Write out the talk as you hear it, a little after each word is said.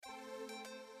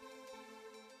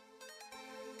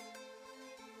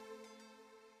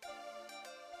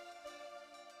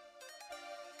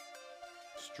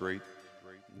Straight,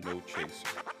 no chaser.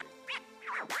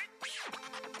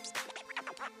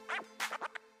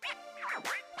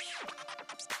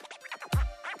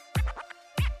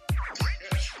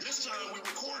 This time we're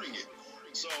recording it.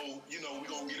 So, we're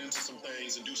going to get into some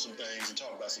things and do some things and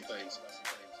talk about some things.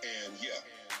 And yeah.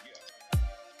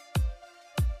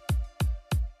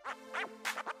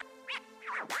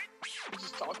 We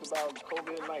just talked about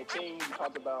COVID-19. We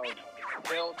talked about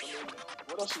health. I mean,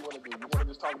 what else you want to do? You want to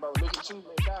just talk about religion too? Man,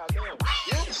 goddamn.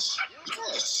 Yes,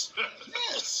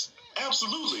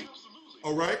 absolutely.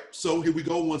 All right, so here we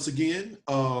go once again.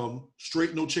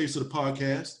 Straight No Chaser, the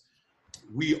podcast.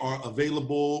 We are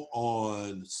available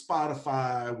on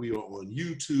Spotify. We are on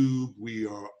YouTube. We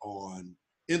are on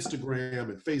Instagram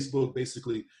and Facebook.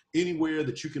 Basically, anywhere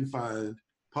that you can find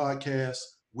podcasts,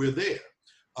 we're there.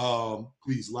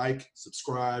 Please like,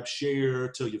 subscribe, share,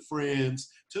 tell your friends,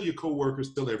 tell your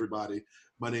coworkers, tell everybody.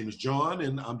 My name is John,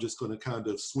 and I'm just going to kind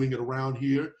of swing it around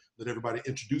here, let everybody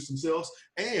introduce themselves.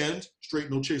 And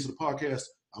Straight No Chaser, the podcast,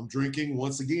 I'm drinking,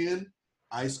 once again,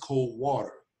 ice cold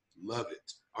water. Love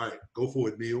it. All right, go for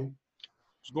it, Neil.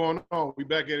 What's going on? We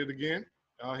back at it again.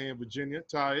 Out here in Virginia,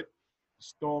 tired. The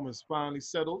storm has finally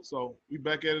settled, so we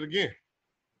back at it again.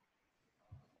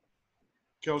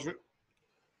 Kelsrick.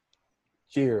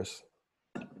 Cheers.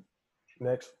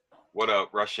 Next. What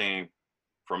up, Rasheen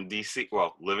from DC?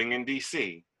 Well, living in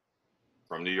DC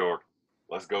from New York.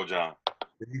 Let's go, John.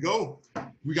 There you go.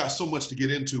 We got so much to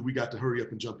get into. We got to hurry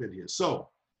up and jump in here. So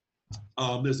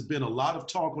there's been a lot of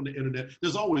talk on the internet.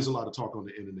 There's always a lot of talk on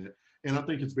the internet. And I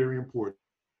think it's very important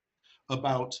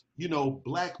about,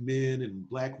 black men and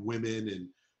black women, and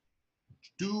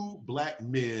do black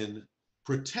men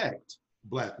protect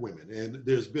black women? And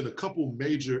there's been a couple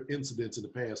major incidents in the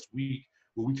past week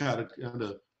where we kind of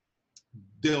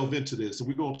delve into this, and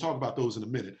we're going to talk about those in a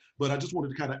minute. But I just wanted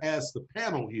to kind of ask the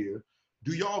panel here,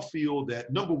 do y'all feel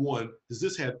that, number one, does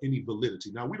this have any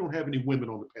validity? Now, we don't have any women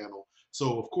on the panel,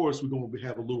 so of course we're going to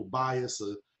have a little bias.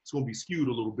 It's going to be skewed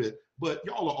a little bit, but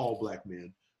y'all are all black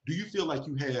men. Do you feel like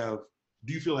you have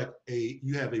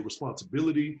a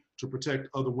responsibility to protect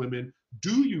other women?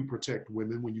 Do you protect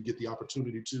women when you get the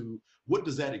opportunity to? What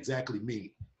does that exactly mean?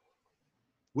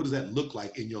 What does that look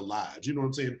like in your lives? You know what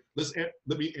I'm saying?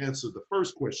 Let me answer. The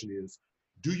first question is,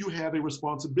 do you have a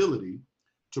responsibility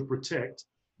to protect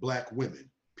black women,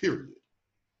 period?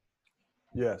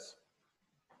 Yes.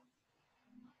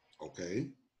 Okay.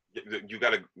 You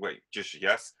got to wait. Just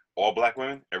yes? All black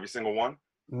women? Every single one?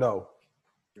 No.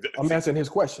 I'm answering his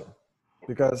question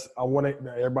because I want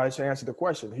everybody to answer the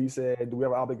question. He said, do we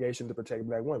have an obligation to protect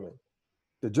black women?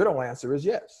 The general answer is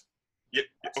yes. Yeah.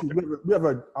 Okay.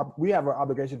 We have an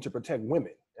obligation to protect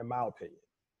women, in my opinion.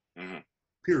 Mm-hmm.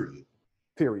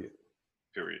 Period.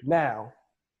 Now,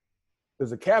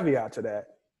 there's a caveat to that,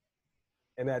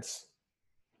 and that's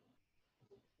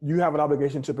you have an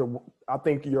obligation to. I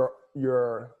think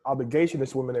your obligation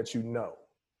is women that you know,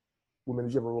 women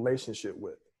that you have a relationship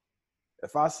with.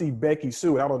 If I see Becky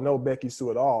Sue, and I don't know Becky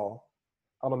Sue at all,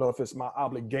 I don't know if it's my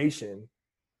obligation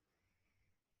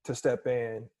to step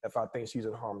in if I think she's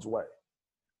in harm's way.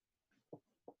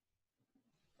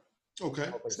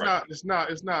 Okay. It's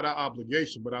not our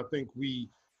obligation, but I think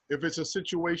if it's a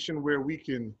situation where we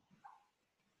can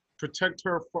protect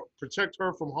her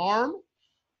from harm,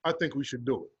 I think we should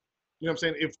do it. You know what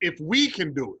I'm saying? If we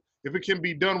can do it, if it can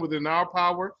be done within our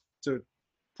power to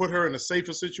put her in a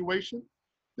safer situation,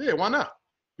 yeah, why not?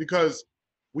 Because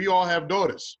we all have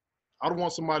daughters. I don't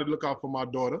want somebody to look out for my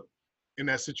daughter in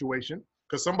that situation,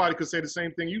 because somebody could say the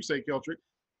same thing you say, Keltrick.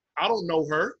 I don't know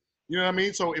her. You know what I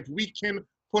mean? So if we can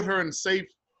put her in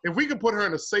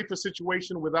a safer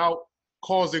situation without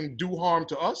causing due harm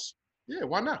to us, yeah,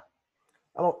 why not?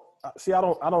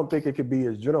 I don't think it could be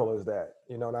as general as that,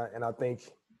 and I think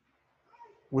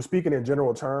we're speaking in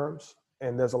general terms,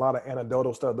 and there's a lot of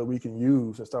anecdotal stuff that we can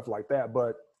use and stuff like that,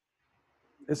 but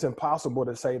it's impossible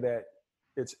to say that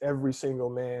it's every single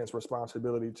man's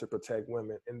responsibility to protect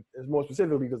women. And it's more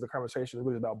specifically because the conversation is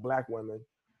really about black women.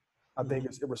 I think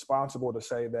it's irresponsible to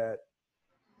say that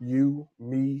you,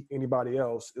 me, anybody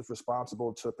else is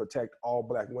responsible to protect all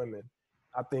black women.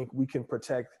 I think we can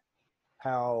protect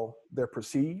how they're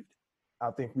perceived.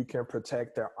 I think we can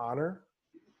protect their honor.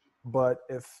 But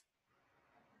if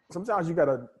sometimes you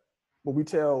gotta, what we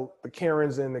tell the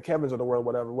Karens and the Kevins of the world,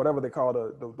 whatever they call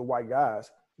the white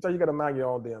guys, sometimes you gotta mind your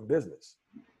own damn business.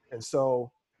 And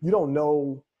so you don't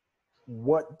know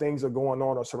what things are going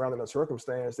on or surrounding a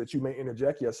circumstance that you may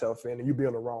interject yourself in and you be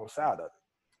on the wrong side of it.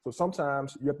 So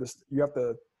sometimes you have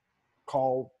to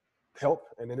call help,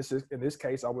 and in this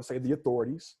case, I would say the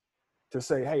authorities, to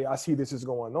say, hey, I see this is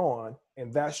going on,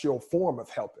 and that's your form of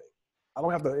helping. I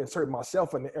don't have to insert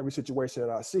myself in every situation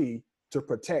that I see to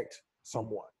protect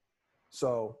someone.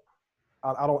 So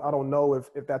I don't know if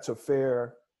that's a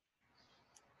fair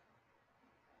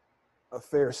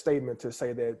statement to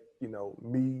say that, you know,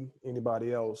 me,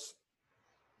 anybody else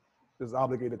is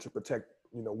obligated to protect,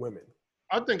 you know, women.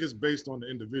 I think it's based on the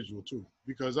individual too,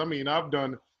 because I mean, I've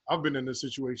been in this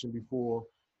situation before,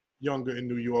 younger in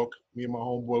New York. Me and my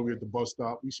homeboy, we at the bus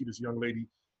stop. We see this young lady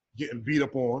getting beat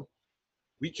up on.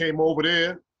 We came over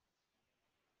there,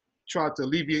 tried to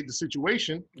alleviate the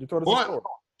situation, You told us the but story.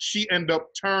 she ended up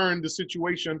turned the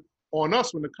situation on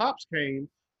us when the cops came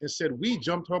and said we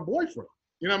jumped her boyfriend.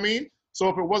 You know what I mean? So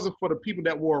if it wasn't for the people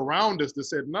that were around us that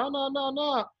said,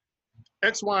 no,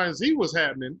 X, Y, and Z was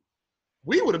happening,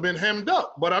 we would have been hemmed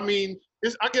up. But I mean,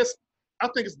 I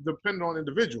think it's dependent on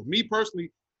individual. Me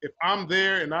personally, if I'm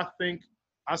there and I think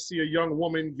I see a young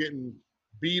woman getting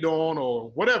beat on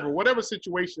or whatever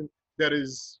situation that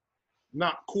is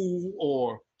not cool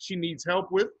or she needs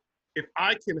help with, if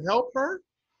I can help her,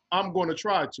 I'm going to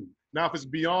try to. Now, if it's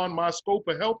beyond my scope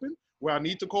of helping, where I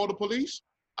need to call the police,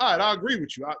 all right, I agree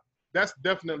with you. That's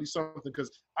definitely something, because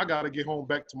I got to get home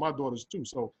back to my daughters too.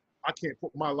 So I can't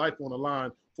put my life on the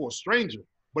line for a stranger.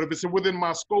 But if it's within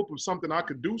my scope of something I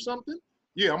could do something,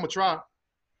 yeah, I'm going to try.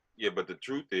 Yeah, but the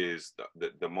truth is,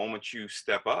 the moment you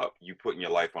step up, you putting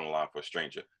your life on the line for a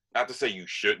stranger. Not to say you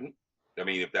shouldn't. I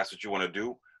mean, if that's what you want to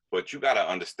do, but you got to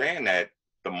understand that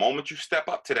the moment you step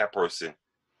up to that person,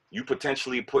 you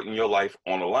potentially putting your life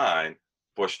on the line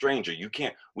for a stranger.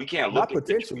 We can't look Not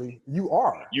potentially, you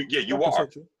are. You are.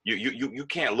 You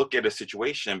can't look at a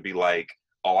situation and be like,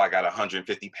 oh, I got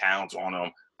 150 pounds on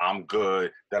them, I'm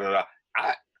good, da-da-da.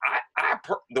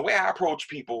 The way I approach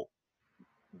people,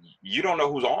 you don't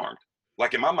know who's armed.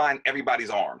 Like in my mind, everybody's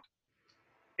armed.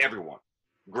 Everyone.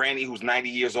 Granny who's 90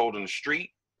 years old in the street,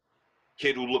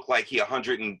 kid who looked like he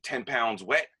 110 pounds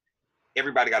wet,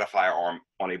 everybody got a firearm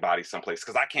on their body someplace,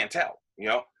 because I can't tell, you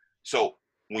know? So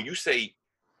when you say,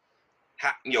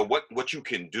 you know, what you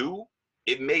can do,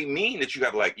 it may mean that you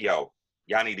have like, yo,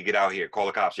 y'all need to get out here, call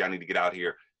the cops, y'all need to get out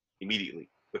here immediately.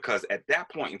 Because at that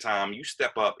point in time, you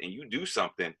step up and you do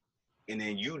something, and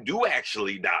then you do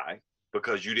actually die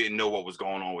because you didn't know what was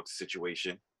going on with the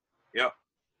situation. Yeah.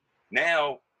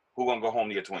 Now, who gonna go home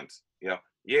to your twins? Yeah.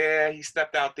 Yeah, he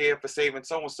stepped out there for saving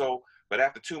so-and-so, but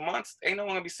after 2 months, ain't no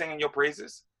one gonna be singing your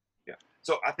praises. Yeah.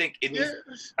 So I think it needs,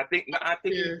 I think it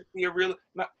needs to be a real,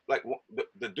 not like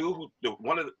the dude who,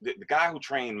 the guy who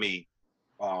trained me,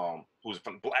 who's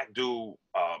a black dude,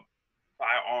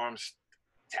 firearms,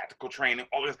 tactical training,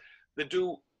 all this, the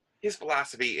dude, his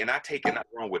philosophy, and I take it, not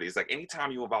wrong with it, is like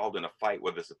anytime you're involved in a fight,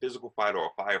 whether it's a physical fight or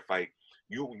a firefight,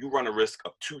 you run a risk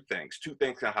of two things. Two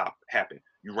things can happen.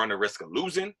 You run a risk of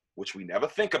losing, which we never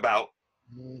think about.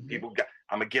 Mm-hmm. People got,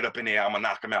 I'm gonna get up in there, I'm gonna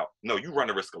knock him out. No, you run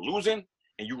a risk of losing,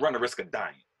 and you run a risk of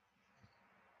dying.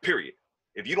 Period.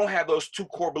 If you don't have those two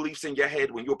core beliefs in your head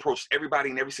when you approach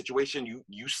everybody in every situation,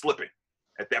 you slipping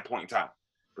at that point in time.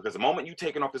 Because the moment you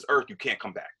taking off this earth, you can't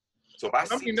come back. So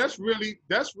if I mean, that's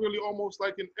really almost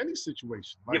like in any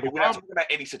situation. Like, yeah, but we're not talking about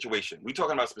any situation. We're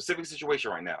talking about a specific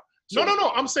situation right now. So,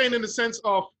 no. I'm saying in the sense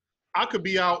of, I could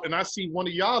be out and I see one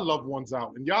of y'all loved ones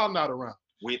out and y'all not around.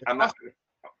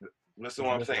 Listen to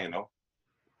what I'm saying, though.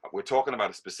 We're talking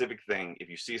about a specific thing. If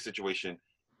you see a situation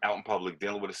out in public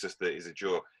dealing with a sister, is it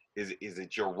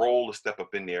your role to step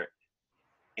up in there?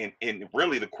 And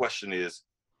really the question is,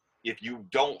 if you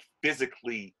don't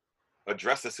physically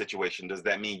address the situation, does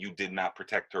that mean you did not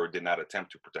protect her or did not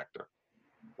attempt to protect her?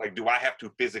 Like, do I have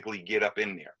to physically get up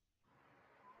in there?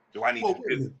 Do I need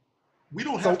to? We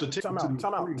don't have to take time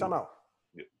out.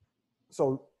 Yeah.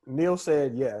 So Neil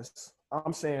said yes.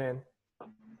 I'm saying,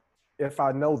 if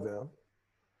I know them,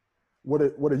 what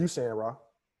are you saying, Ra?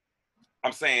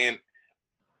 I'm saying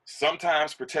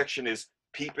sometimes protection is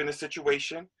peeping the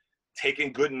situation,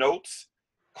 taking good notes,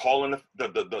 calling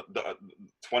the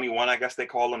 21, I guess they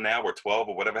call them now, or 12,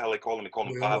 or whatever the hell they call them. They call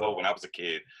them 5-0 when I was a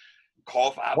kid.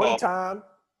 Call 5-0.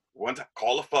 One time,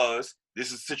 call a fuzz. This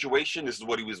is the situation. This is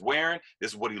what he was wearing.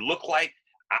 This is what he looked like.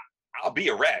 I'll be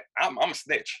a rat. I'm a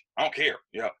snitch. I don't care.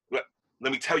 Yeah.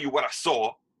 Let me tell you what I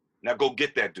saw. Now go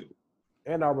get that dude.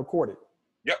 And I recorded.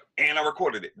 Yep. And I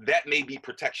recorded it. That may be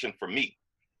protection for me.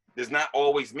 Does not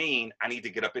always mean I need to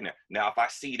get up in there. Now, if I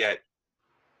see that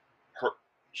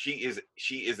she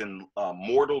is in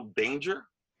mortal danger,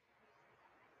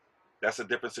 that's a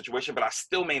different situation. But I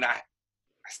still may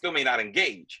not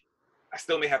engage. I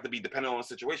still may have to be dependent on the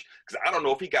situation, because I don't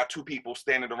know if he got two people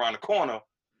standing around the corner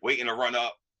waiting to run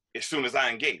up as soon as I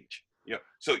engage. You know,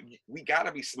 so we got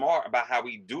to be smart about how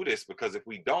we do this, because if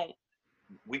we don't,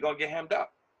 we gonna get hemmed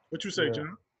up. What you say,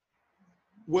 John?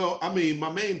 Well, I mean,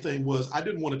 my main thing was I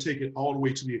didn't want to take it all the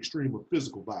way to the extreme of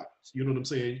physical violence. You know what I'm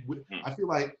saying? I feel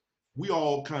like we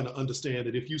all kind of understand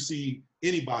that if you see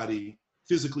anybody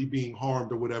physically being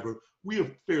harmed or whatever, we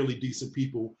are fairly decent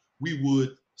people. We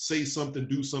would say something,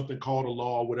 do something, call the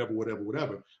law, whatever, whatever,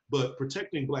 whatever. But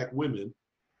protecting Black women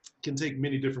can take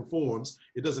many different forms.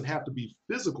 It doesn't have to be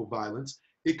physical violence.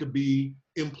 It could be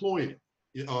employment.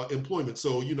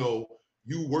 So, you know,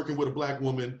 you working with a Black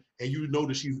woman and you know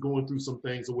that she's going through some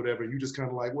things or whatever, and you just kind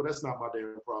of like, well, that's not my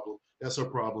damn problem. That's her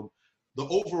problem. The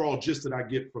overall gist that I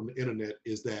get from the internet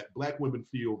is that Black women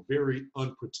feel very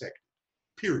unprotected,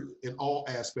 period, in all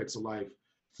aspects of life,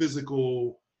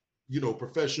 physical, you know,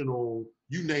 professional,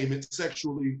 you name it,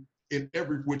 sexually, in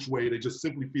every which way. They just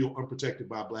simply feel unprotected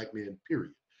by Black men,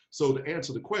 period. So to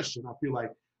answer the question, I feel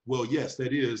like, well, yes,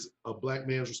 that is a Black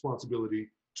man's responsibility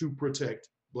to protect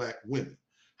Black women.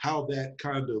 How that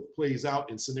kind of plays out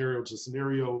in scenario to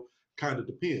scenario kind of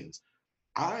depends.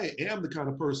 I am the kind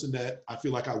of person that I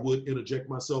feel like I would interject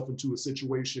myself into a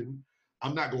situation.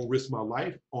 I'm not going to risk my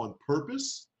life on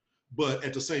purpose, but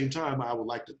at the same time, I would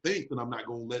like to think that I'm not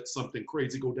going to let something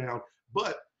crazy go down.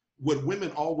 But what women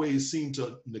always seem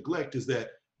to neglect is that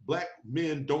Black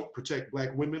men don't protect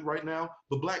Black women right now,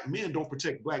 but Black men don't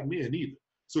protect Black men either.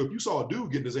 So if you saw a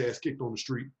dude getting his ass kicked on the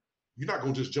street, you're not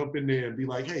gonna just jump in there and be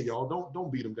like, hey, y'all,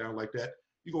 don't beat him down like that.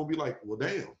 You're gonna be like, well,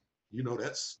 damn, you know,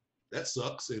 that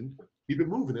sucks, and keep it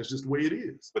moving. That's just the way it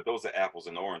is. But those are apples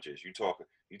and oranges. You talking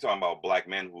about Black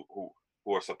men who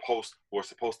are supposed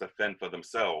to fend for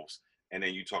themselves, and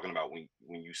then you talking about when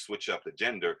you switch up the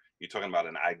gender, you're talking about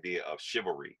an idea of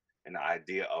chivalry and the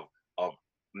idea of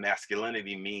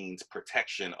masculinity means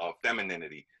protection of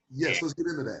femininity. Yes, and let's get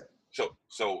into that.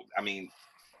 So I mean,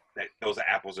 those are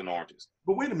apples and oranges.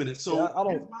 But wait a minute. So Yeah, I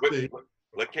don't.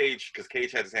 Let Cage, because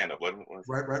Cage had his hand up.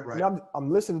 Right. Yeah,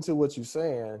 I'm listening to what you're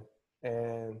saying,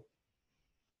 and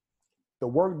the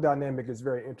work dynamic is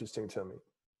very interesting to me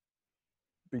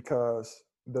because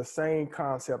the same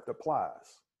concept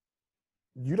applies.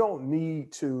 You don't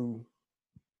need to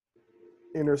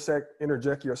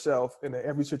interject yourself into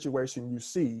every situation you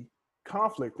see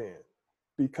conflict in,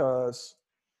 because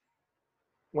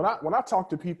when I talk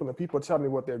to people and people tell me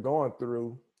what they're going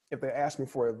through, if they ask me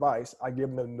for advice, I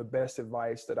give them the best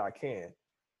advice that I can.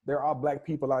 There are Black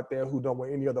people out there who don't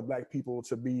want any other Black people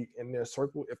to be in their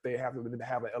circle if they happen to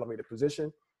have an elevated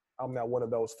position. I'm not one of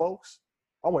those folks.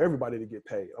 I want everybody to get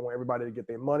paid. I want everybody to get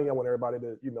their money. I want everybody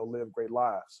to, you know, live great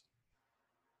lives.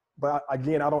 But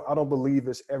again, I don't believe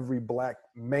it's every Black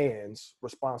man's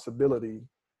responsibility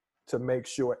to make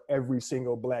sure every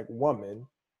single Black woman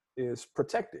is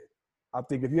protected. I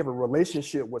think if you have a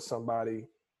relationship with somebody,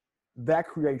 that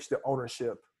creates the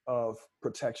ownership of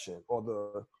protection, or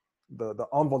the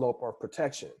envelope of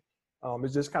protection.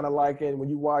 It's just kind of like when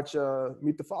you watch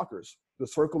Meet the Fockers, the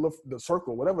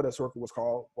circle, whatever that circle was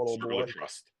called. Circle of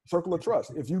trust. Circle of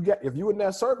trust. If you in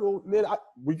that circle, then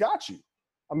we got you.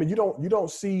 I mean, you don't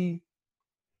see.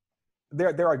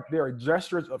 There are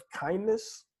gestures of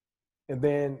kindness, and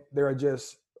then there are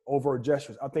just overt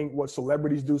gestures. I think what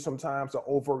celebrities do sometimes are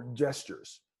overt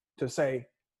gestures to say,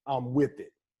 I'm with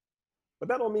it. But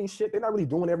that don't mean shit. They're not really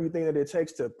doing everything that it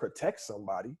takes to protect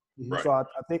somebody. Right. So I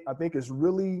think it's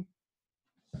really,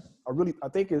 I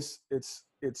think it's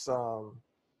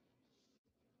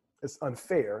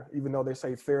unfair, even though they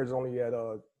say fair is only at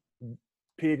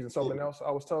pigs and something else,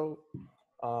 I was told.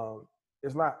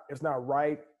 It's not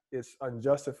right. It's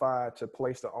unjustified to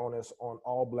place the onus on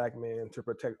all Black men to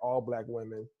protect all Black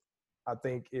women. I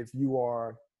think if you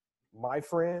are my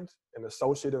friend, an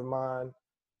associate of mine,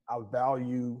 I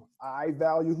value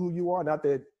who you are. Not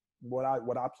that what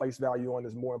I place value on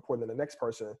is more important than the next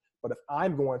person, but if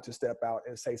I'm going to step out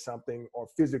and say something or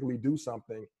physically do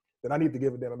something, then I need to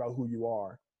give a damn about who you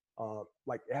are. I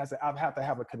have to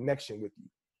have a connection with you.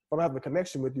 If I don't have a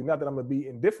connection with you, not that I'm gonna be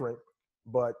indifferent,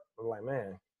 but I'm like,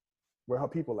 man, where are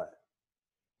people at?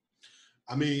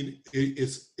 I mean,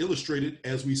 it's illustrated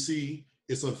as we see.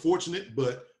 It's unfortunate,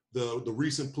 but the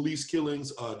recent police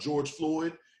killings, George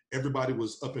Floyd, everybody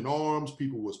was up in arms.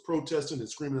 People was protesting and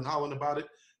screaming and hollering about it.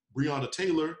 Breonna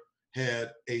Taylor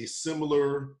had a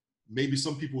similar, maybe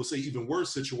some people would say even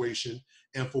worse situation.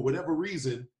 And for whatever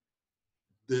reason,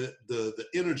 the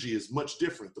energy is much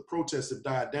different. The protests have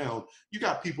died down. You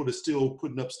got people that's still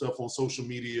putting up stuff on social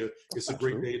media. It's a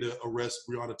great day to arrest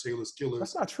Breonna Taylor's killers.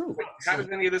 That's not true. How does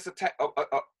any of this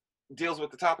deals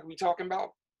with the topic we talking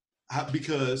about?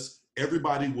 Because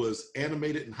everybody was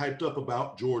animated and hyped up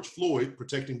about George Floyd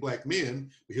protecting Black men,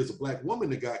 but here's a Black woman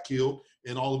that got killed,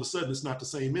 and all of a sudden it's not the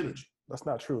same energy. That's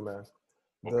not true, man.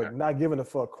 Okay. The Not Giving a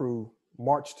Fuck crew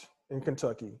marched in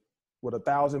Kentucky with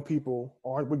 1,000 people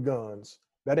armed with guns.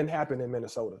 That didn't happen in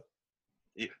Minnesota.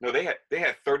 Yeah, no, they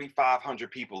had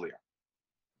 3,500 people there.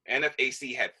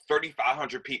 NFAC had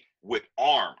 3,500 people with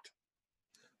armed.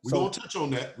 We're going to touch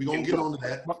on that. We're going to get on to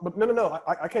that. But no.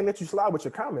 I can't let you slide with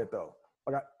your comment, though.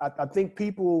 Like, I think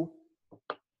people,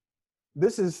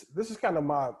 this is kind of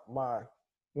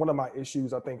one of my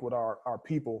issues, I think, with our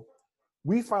people.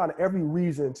 We find every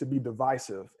reason to be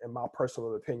divisive, in my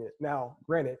personal opinion. Now,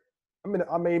 granted,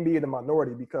 I may be in the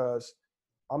minority because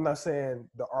I'm not saying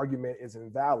the argument is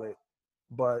invalid,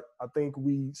 but I think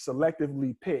we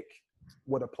selectively pick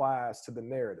what applies to the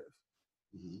narrative.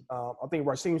 Mm-hmm. I think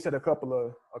Rasheem said a couple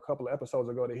of episodes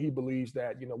ago that he believes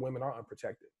that women are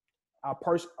unprotected.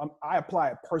 I apply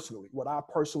it personally. What I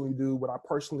personally do, what I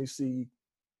personally see,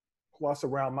 who I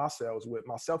surround myself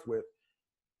with,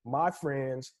 my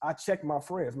friends. I check my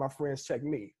friends. My friends check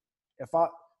me.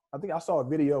 I think I saw a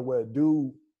video where a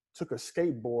dude took a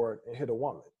skateboard and hit a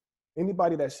woman.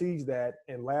 Anybody that sees that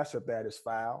and laughs at that is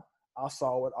foul. I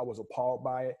saw it. I was appalled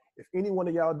by it. If any one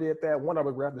of y'all did that, one of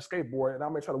us grabbed the skateboard and I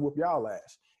may try to whoop y'all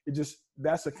ass.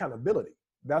 That's accountability.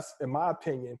 That's, in my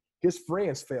opinion, his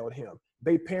friends failed him.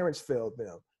 Their parents failed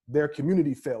them. Their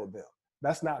community failed them.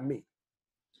 That's not me.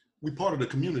 We part of the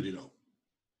community though.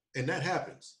 And that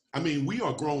happens. I mean, we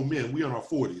are grown men. We are in our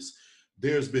 40s.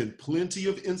 There's been plenty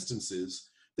of instances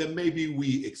that maybe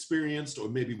we experienced or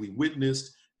maybe we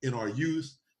witnessed in our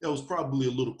youth that was probably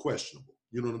a little questionable.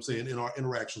 You know what I'm saying? In our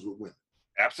interactions with women.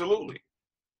 Absolutely.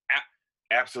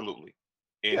 Absolutely.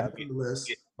 And nonetheless,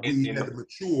 we had to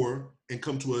mature and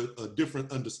come to a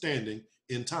different understanding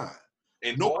in time.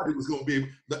 And nobody was going to be able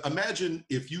to imagine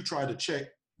if you try to check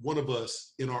one of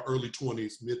us in our early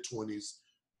 20s, mid 20s,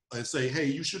 and say, hey,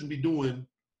 you shouldn't be doing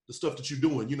the stuff that you're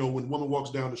doing. You know, when a woman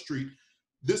walks down the street,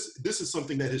 this is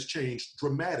something that has changed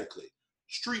dramatically.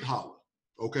 Street holler,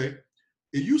 okay?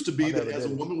 It used to be that as a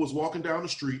woman was walking down the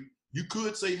street, you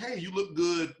could say, hey, you look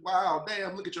good. Wow,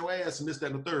 damn, look at your ass and this,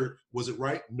 that, and the third. Was it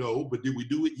right? No. But did we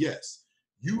do it? Yes.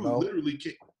 Literally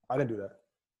can't. I didn't do that.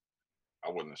 I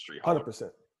wasn't a street holler.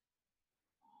 100%.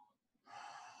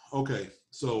 Okay,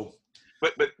 so.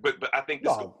 But I think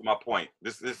this goes to my point.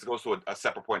 This goes to a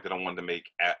separate point that I wanted to make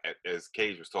as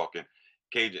Cage was talking.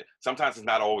 Cage, sometimes it's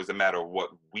not always a matter of what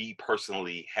we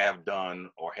personally have done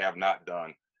or have not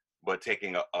done, but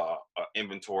taking a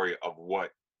inventory of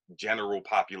what general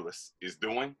populace is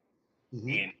doing. Mm-hmm.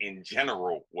 And in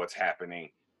general, what's happening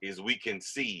is we can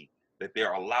see that there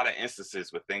are a lot of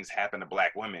instances where things happen to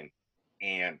Black women,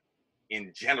 and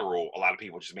in general, a lot of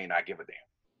people just may not give a damn.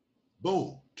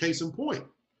 Boom. Case in point.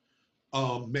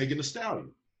 Megan Thee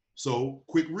Stallion. So,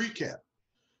 quick recap.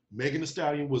 Megan Thee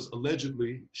Stallion was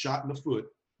allegedly shot in the foot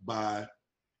by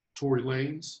Tory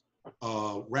Lanez,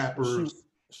 rappers.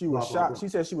 She was shot. She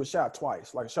said she was shot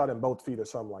twice, like shot in both feet or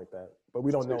something like that. But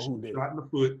we don't know who did. Shot in the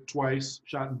foot twice,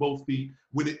 shot in both feet.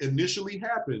 When it initially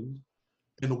happened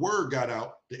and the word got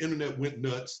out, the internet went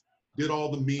nuts, did all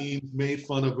the memes, made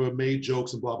fun of her, made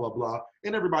jokes and blah, blah, blah.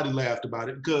 And everybody laughed about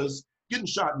it because getting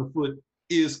shot in the foot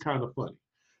is kind of funny.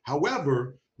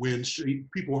 However, when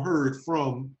people heard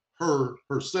from her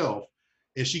herself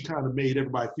and she kind of made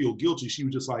everybody feel guilty, she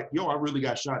was just like, yo, I really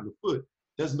got shot in the foot.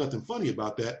 There's nothing funny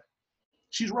about that.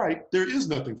 She's right. There is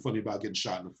nothing funny about getting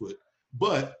shot in the foot.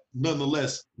 But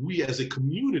nonetheless, we as a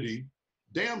community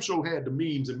damn sure had the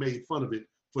memes and made fun of it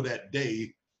for that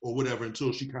day or whatever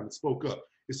until she kind of spoke up.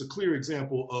 It's a clear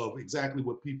example of exactly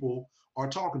what people are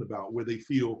talking about, where they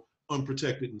feel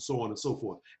unprotected and so on and so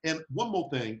forth. And one more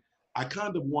thing, I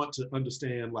kind of want to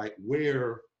understand like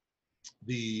where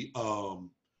the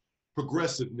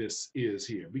progressiveness is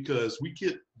here, because we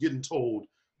keep getting told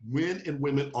men and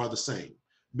women are the same.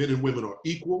 Men and women are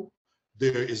equal.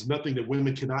 There is nothing that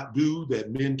women cannot do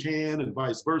that men can, and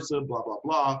vice versa, blah, blah,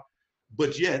 blah.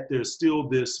 But yet there's still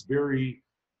this very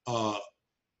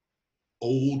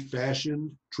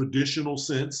old-fashioned, traditional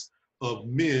sense of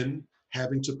men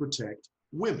having to protect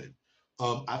women.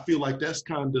 I feel like that's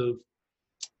kind of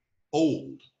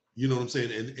old, you know what I'm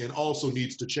saying? And also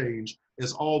needs to change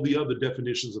as all the other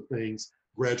definitions of things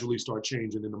gradually start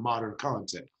changing in the modern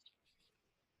context.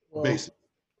 Well, basically.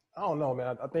 I don't know,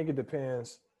 man. I think it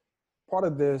depends. Part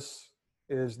of this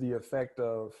is the effect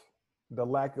of the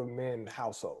lack of men in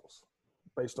households,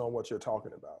 based on what you're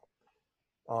talking about,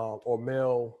 or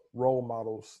male role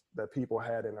models that people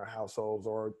had in their households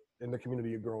or in the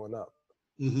community you're growing up.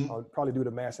 Mm-hmm. Probably due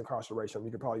to mass incarceration.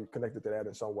 You could probably connect it to that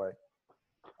in some way.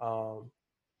 I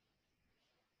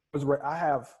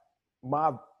have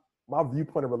my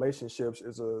viewpoint of relationships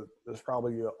is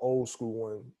probably an old school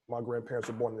one. My grandparents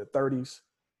were born in the 30s.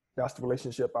 That's the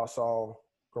relationship I saw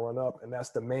growing up, and that's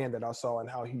the man that I saw and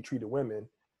how he treated women.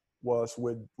 was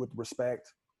with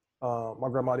respect. My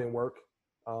grandma didn't work,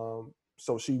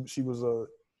 so she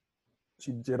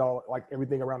did all, like,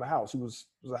 everything around the house. She was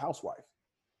a housewife,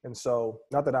 and so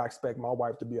not that I expect my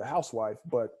wife to be a housewife,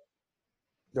 but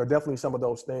there are definitely some of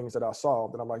those things that I saw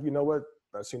that I'm like, you know what,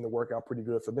 that seemed to work out pretty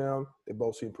good for them. They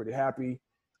both seem pretty happy.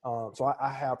 So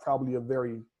I have probably a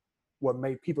very, what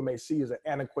people may see as an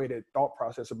antiquated thought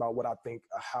process about what I think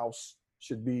a house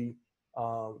should be.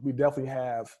 We definitely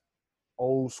have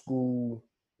old school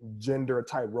gender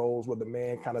type roles where the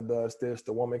man kind of does this,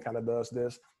 the woman kind of does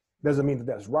this. Doesn't mean that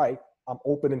that's right. I'm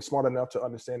open and smart enough to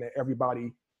understand that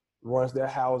everybody runs their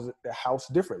house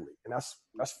differently, and that's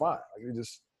fine. Like, it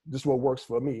just what works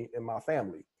for me and my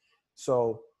family.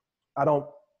 So I don't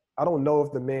know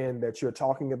if the men that you're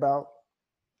talking about,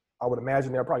 I would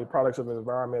imagine they're probably products of an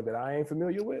environment that I ain't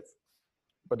familiar with,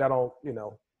 but that don't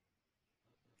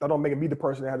make me the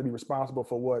person that had to be responsible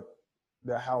for what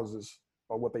their houses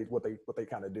or what they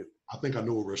kind of do. I think I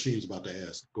know what Rasheem's about to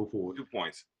ask. Go for it. 2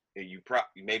 points. And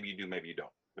maybe you do, maybe you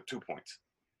don't. But 2 points.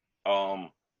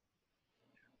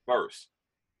 First,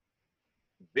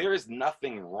 there is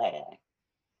nothing wrong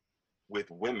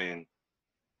with women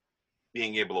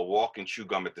being able to walk and chew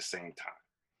gum at the same time.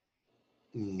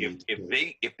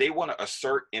 If they want to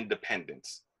assert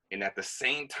independence and at the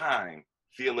same time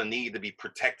feel a need to be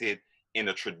protected in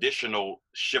a traditional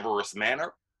chivalrous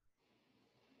manner,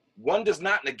 one does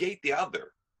not negate the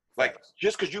other. Like,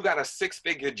 just because you got a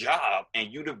 6-figure job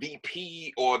and you the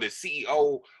VP or the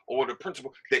CEO or the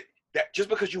principal, that just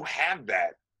because you have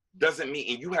that doesn't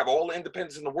mean, and you have all the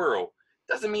independence in the world,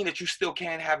 doesn't mean that you still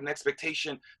can't have an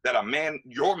expectation that a man,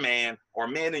 your man, or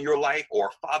a man in your life, or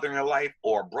a father in your life,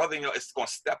 or a brother in your life is going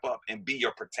to step up and be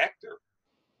your protector.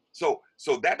 So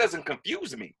that doesn't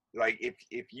confuse me. Like,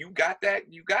 if you got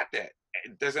that, you got that.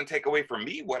 It doesn't take away from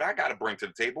me what I got to bring to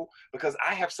the table, because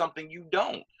I have something you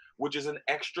don't, which is an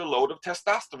extra load of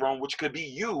testosterone, which could be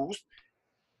used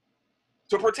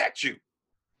to protect you,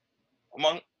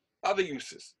 among other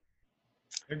uses.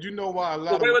 And you know why a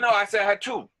lot wait, no, I said I had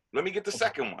 2. Let me get the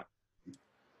second one.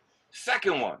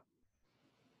 Second one,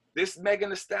 this Megan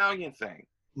Thee Stallion thing.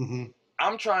 Mm-hmm.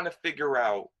 I'm trying to figure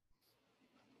out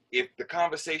if the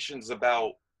conversations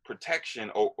about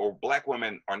protection or Black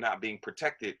women are not being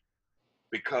protected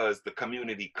because the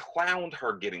community clowned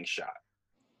her getting shot.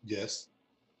 Yes.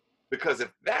 Because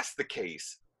if that's the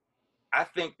case, I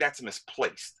think that's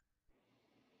misplaced.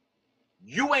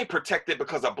 You ain't protected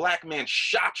because a Black man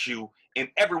shot you and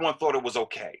everyone thought it was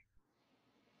okay.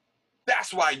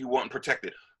 That's why you weren't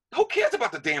protected. Who cares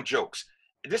about the damn jokes?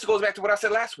 This goes back to what I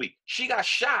said last week. She got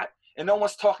shot and no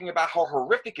one's talking about how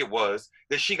horrific it was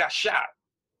that she got shot.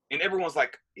 And everyone's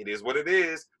like, it is what it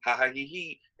is, ha ha he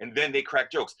he. And then they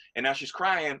crack jokes. And now she's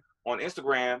crying on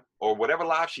Instagram or whatever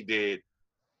live she did.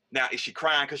 Now, is she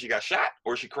crying because she got shot,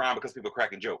 or is she crying because people are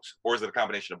cracking jokes? Or is it a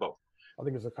combination of both? I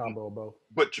think it's a combo of both.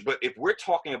 But if we're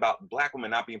talking about Black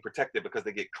women not being protected because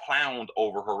they get clowned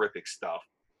over horrific stuff,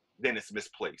 then it's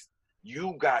misplaced.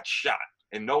 You got shot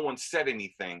and no one said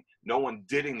anything. No one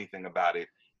did anything about it.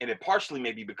 And it partially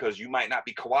may be because you might not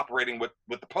be cooperating with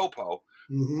the popo,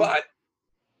 but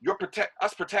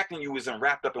us protecting you isn't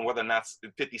wrapped up in whether or not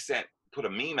 50 Cent put a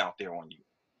meme out there on you.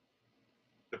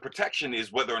 The protection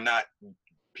is whether or not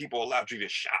people allowed you to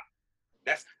get shot.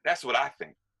 That's what I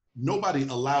think. Nobody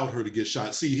allowed her to get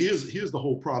shot. See, here's the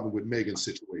whole problem with Megan's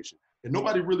situation. And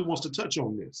nobody really wants to touch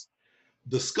on this.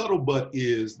 The scuttlebutt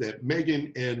is that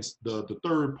Megan and the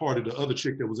third party, the other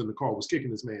chick that was in the car, was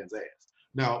kicking this man's ass.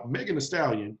 Now, Megan Thee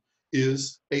Stallion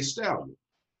is a stallion,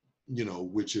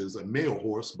 which is a male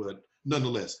horse, but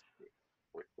nonetheless.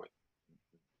 Wait.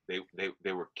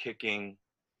 They were kicking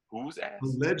whose ass?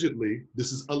 Allegedly,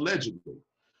 this is allegedly.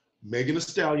 Megan Thee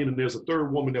Stallion, and there's a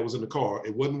third woman that was in the car.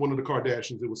 It wasn't one of the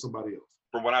Kardashians, it was somebody else.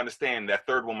 From what I understand, that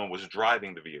third woman was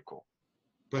driving the vehicle.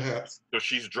 Perhaps. So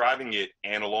she's driving it,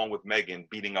 and along with Megan,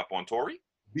 beating up on Tory?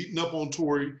 Beating up on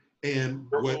Tory, and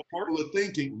what people are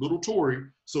thinking, little Tory,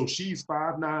 so she's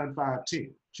 5'9",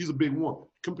 5'10". She's a big woman,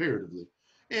 comparatively.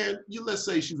 And let's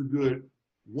say she's a good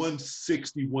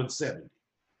 160, 170,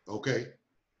 okay?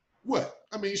 What?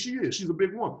 I mean, she is. She's a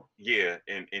big woman. Yeah,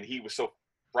 and he was so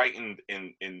frightened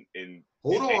in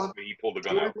Hold on. he pulled the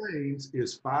gun Tory out. Lanez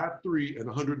is 5'3" and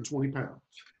 120 pounds.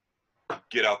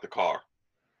 Get out the car.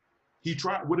 He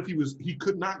tried. What if he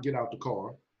could not get out the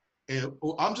car? And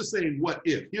I'm just saying, what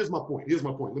if? Here's my point.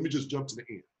 Let me just jump to the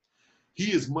end.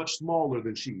 He is much smaller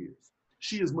than she is.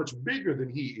 She is much bigger than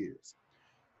he is.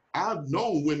 I've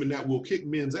known women that will kick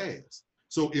men's ass.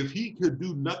 So if he could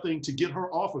do nothing to get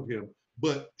her off of him,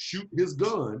 but shoot his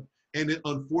gun, and it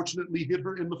unfortunately hit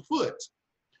her in the foot,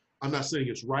 I'm not saying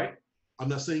it's right. I'm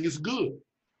not saying it's good.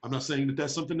 I'm not saying that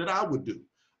that's something that I would do.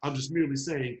 I'm just merely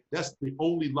saying that's the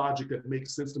only logic that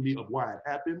makes sense to me of why it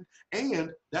happened.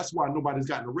 And that's why nobody's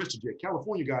gotten arrested yet.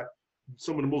 California got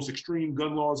some of the most extreme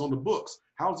gun laws on the books.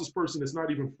 How's this person that's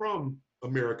not even from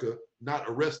America not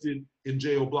arrested, in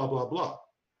jail, blah, blah, blah?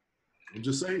 I'm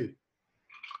just saying.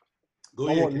 Go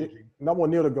ahead, KG. I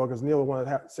want Neil to go because Neil wanted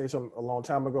to say something a long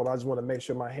time ago, but I just want to make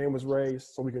sure my hand was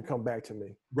raised so we can come back to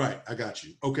me. Right, I got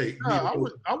you. Okay. I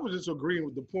was just agreeing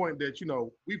with the point that, you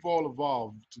know, we've all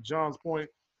evolved. To John's point,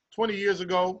 20 years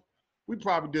ago, we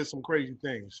probably did some crazy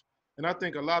things. And I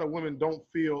think a lot of women don't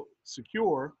feel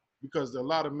secure because a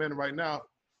lot of men right now,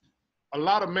 a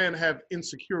lot of men have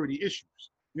insecurity issues.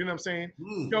 You know what I'm saying?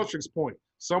 Keltrick's point.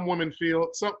 Some women feel,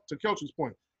 to Keltrick's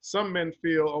point, some men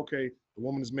feel, okay, the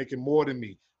woman is making more than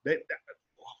me.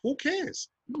 Who cares?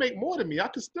 You make more than me. I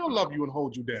can still love you and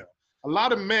hold you down. A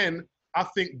lot of men, I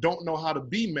think, don't know how to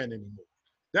be men anymore.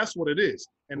 That's what it is.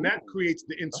 And that creates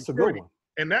the insecurity.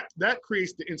 And that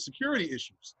creates the insecurity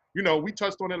issues. You know, we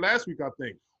touched on it last week, I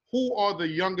think. Who are the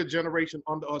younger generation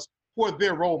under us? Who are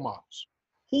their role models?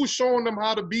 Who's showing them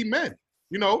how to be men?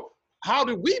 You know, how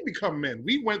did we become men?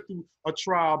 We went through a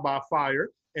trial by fire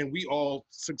and we all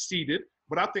succeeded.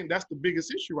 But I think that's the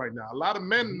biggest issue right now. A lot of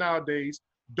men nowadays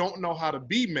don't know how to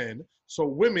be men. So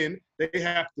women, they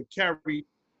have to carry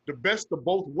the best of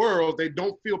both worlds. They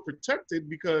don't feel protected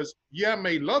because, yeah, I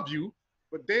may love you,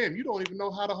 but damn, you don't even know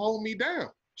how to hold me down.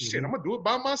 Shit, I'm gonna do it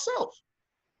by myself.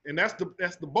 And that's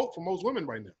the boat for most women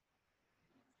right now.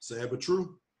 Sad but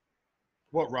true.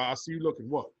 What, Rod? I see you looking.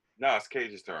 What? No, it's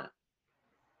Cage's turn.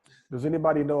 Does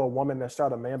anybody know a woman that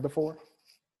shot a man before?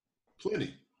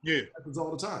 Plenty. Yeah. Happens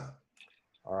all the time.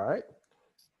 All right.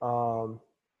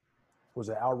 Was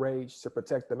it outrage to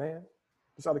protect the man?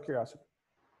 Just out of curiosity.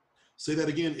 Say that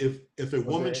again. If a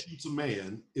woman shoots a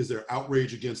man, is there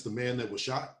outrage against the man that was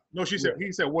shot? No, he said,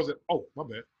 was it? Oh, my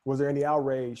bad. Was there any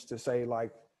outrage to say,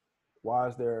 like, why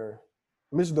is there,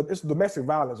 I mean, it's domestic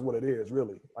violence, what it is,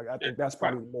 really. Like, I think that's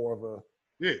probably more of a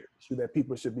issue that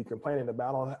people should be complaining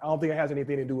about. I don't think it has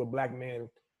anything to do with black men,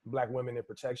 black women in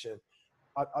protection.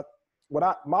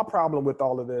 My problem with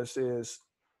all of this is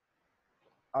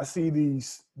I see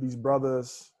these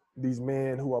brothers, these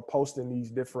men who are posting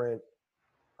these different,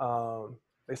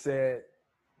 they said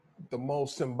the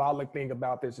most symbolic thing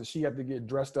about this is she had to get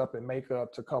dressed up in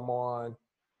makeup to come on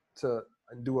to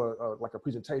do a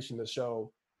presentation to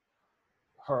show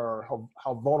her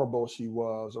how vulnerable she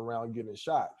was around getting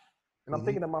shot. And I'm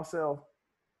thinking to myself,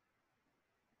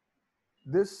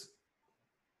 and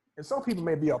some people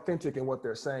may be authentic in what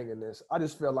they're saying in this. I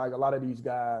just feel like a lot of these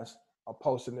guys are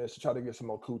posting this to try to get some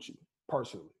more coochie,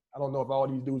 personally. I don't know if all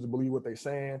these dudes believe what they're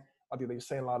saying. I think they're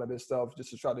saying a lot of this stuff just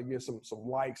to try to get some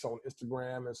likes on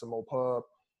Instagram and some more pub.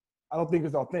 I don't think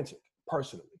it's authentic,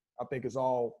 personally. I think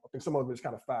some of it is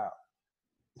kind of foul.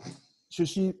 Should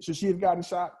she have gotten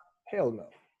shot? Hell no.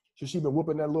 Should she have been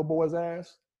whooping that little boy's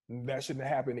ass? That shouldn't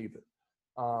have happened either.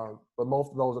 But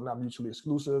most of those are not mutually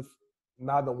exclusive.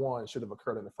 Neither one should have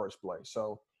occurred in the first place.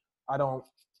 So I don't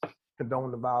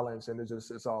condone the violence, and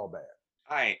it's all bad.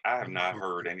 I have not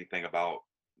heard anything about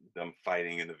them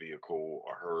fighting in the vehicle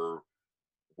or her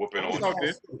whooping on.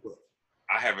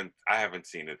 I haven't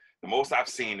seen it. The most I've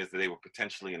seen is that they were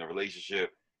potentially in a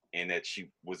relationship and that she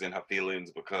was in her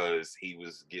feelings because he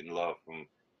was getting love from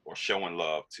or showing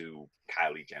love to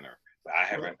Kylie Jenner. But I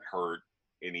haven't heard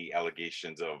any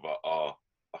allegations of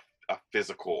a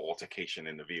physical altercation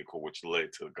in the vehicle, which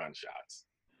led to gunshots.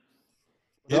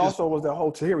 There also was that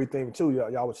whole Tahiri thing too.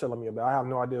 Y'all was telling me about. I have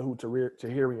no idea who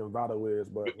Tahiri and Votto is,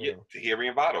 but Tahiri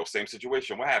and Votto, same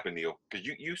situation. What happened, Neil? Because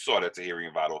you saw that Tahiri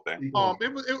and Votto thing.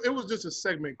 It was just a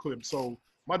segment clip. So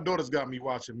my daughter's got me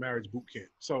watching Marriage Boot Camp.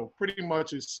 So pretty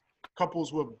much it's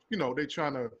couples who, they're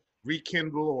trying to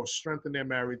rekindle or strengthen their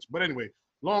marriage. But anyway,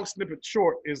 long snippet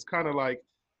short is kind of like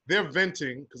they're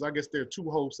venting because I guess there are two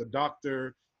hosts, a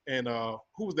doctor and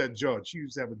who was that judge? She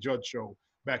used to have a judge show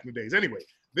back in the days. Anyway,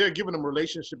 they're giving them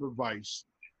relationship advice,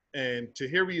 and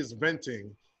Tahiri is venting.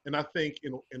 And I think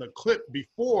in a clip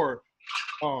before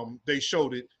they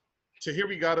showed it,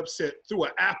 Tahiri got upset, threw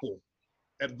an apple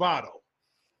at Votto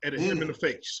and hit him in the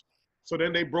face. So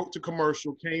then they broke to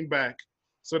commercial, came back.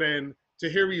 So then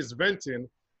Tahiri is venting.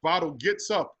 Votto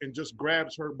gets up and just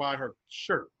grabs her by her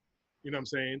shirt. You know what I'm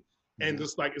saying? And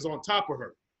just like is on top of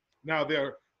her. Now there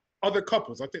are other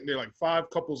couples. I think they're like 5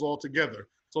 couples all together.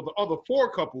 So the other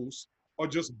 4 couples are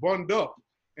just bunned up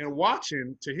and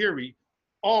watching Tahiri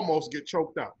almost get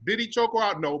choked out. Did he choke her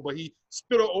out? No, but he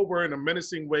spit her over in a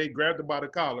menacing way, grabbed her by the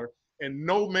collar, and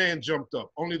no man jumped up.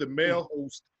 Only the male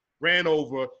host ran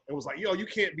over and was like, yo, you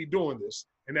can't be doing this.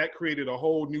 And that created a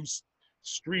whole new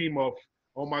stream of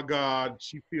oh my God,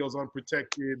 she feels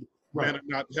unprotected, Right. men are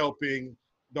not helping,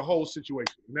 the whole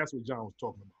situation. And that's what John was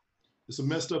talking about. It's a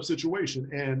messed up situation.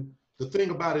 And the thing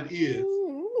about it is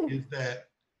that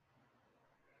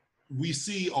we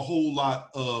see a whole lot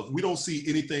of, we don't see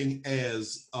anything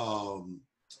as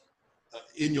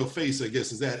in your face, I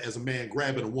guess, is that as a man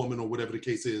grabbing a woman or whatever the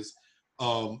case is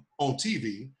on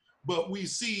TV. But we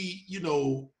see, you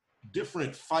know,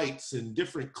 different fights and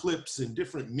different clips and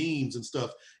different memes and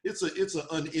stuff. It's an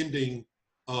unending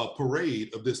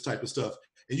parade of this type of stuff.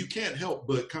 And you can't help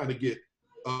but kind of get,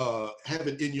 have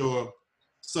it in your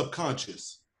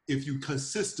subconscious if you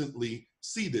consistently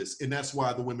see this. And that's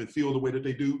why the women feel the way that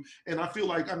they do. And I feel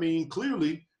like, I mean,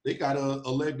 clearly they got a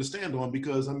leg to stand on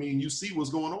because, I mean, you see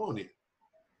what's going on here.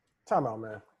 Time out,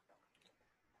 man.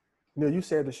 Neil, you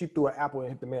said that she threw an apple and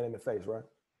hit the man in the face, right?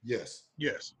 Yes.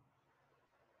 Yes.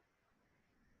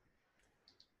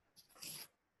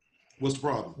 What's the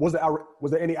problem? Was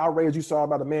there any outrage you saw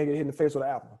about a man getting hit in the face with an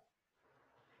apple?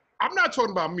 I'm not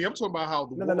talking about me. I'm talking about how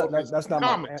the world is that's not my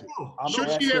commenting. I'm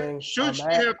Should she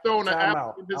have thrown an time apple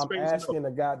out. in his I'm face? asking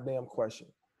a goddamn question.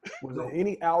 Was there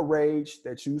any outrage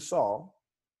that you saw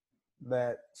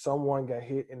that someone got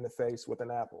hit in the face with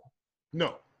an apple?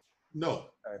 No. No.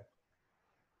 Okay.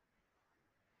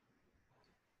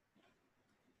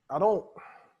 I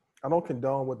don't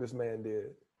condone what this man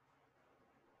did,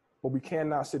 but we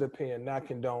cannot sit up here and not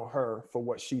condone her for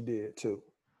what she did too.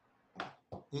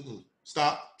 Mm-mm.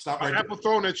 Stop An right apple there.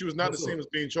 thrown at you is not What's the same up? as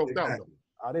being choked out. Exactly.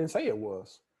 I didn't say it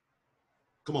was.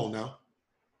 Come on now.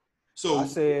 So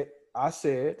I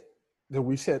said that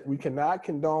we cannot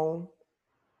condone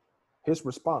his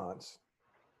response.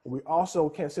 We also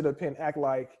can't sit up here and act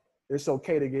like it's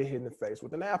okay to get hit in the face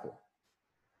with an apple.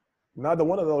 Neither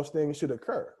one of those things should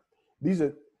occur. These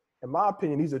are, in my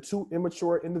opinion, these are two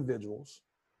immature individuals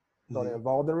that are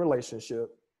involved in a relationship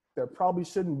that probably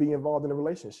shouldn't be involved in a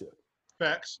relationship.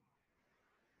 Facts.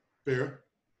 fair.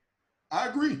 I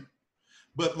agree.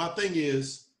 But my thing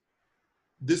is,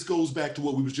 this goes back to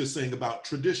what we was just saying about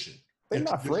tradition. They're and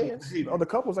not traditional friends. behavior. Other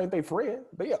couples ain't they friends.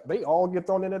 They all get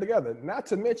thrown in there together. Not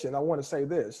to mention, I want to say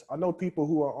this. I know people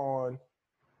who are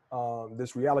on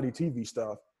this reality TV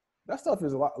stuff. That stuff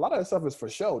is a lot of that stuff is for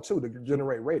show too, to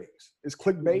generate ratings. It's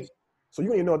clickbait. So you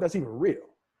don't even know if that's even real.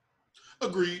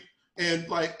 Agreed. And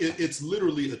like it's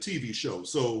literally a TV show.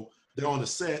 So they're on a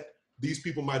set. These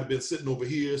people might have been sitting over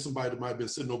here. Somebody might have been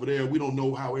sitting over there. We don't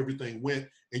know how everything went.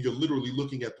 And you're literally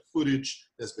looking at the footage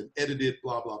that's been edited,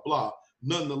 blah, blah, blah.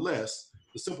 Nonetheless,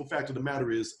 the simple fact of the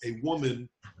matter is a woman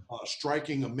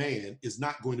striking a man is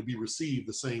not going to be received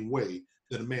the same way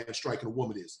that a man striking a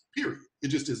woman is, period. It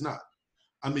just is not.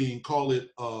 I mean, call it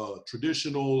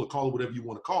traditional or call it whatever you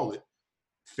want to call it.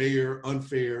 Fair,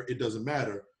 unfair, it doesn't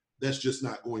matter. That's just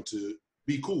not going to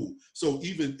be cool. So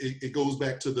even it goes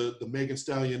back to the Megan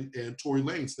Stallion and Tory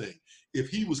Lanez thing. If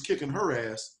he was kicking her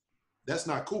ass, that's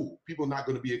not cool. People are not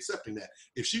going to be accepting that.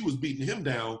 If she was beating him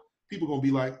down, people are going to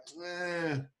be like,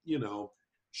 you know,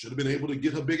 should have been able to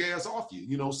get her big ass off you,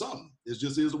 you know, something. It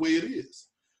just is the way it is.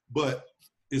 But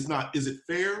it's not, is it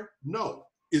fair? No.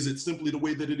 Is it simply the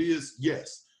way that it is?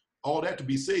 Yes. All that to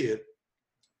be said,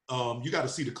 you got to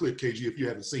see the clip, KG, if you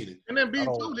haven't seen it. And then being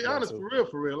totally honest,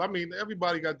 for real. I mean,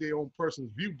 everybody got their own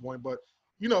person's viewpoint, but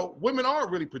you know, women aren't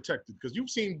really protected because you've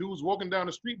seen dudes walking down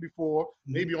the street before,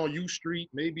 maybe on U Street,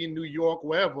 maybe in New York,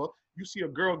 wherever. You see a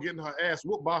girl getting her ass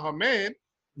whooped by her man.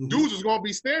 Dudes is gonna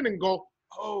be standing and go,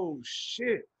 "Oh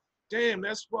shit, damn,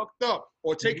 that's fucked up,"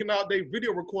 or taking out their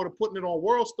video recorder, putting it on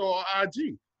World Star or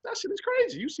IG. That shit is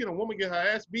crazy. You seen a woman get her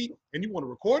ass beat and you want to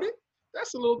record it?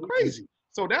 That's a little crazy.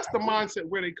 So that's the mindset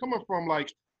where they coming from.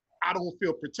 Like, I don't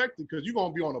feel protected because you're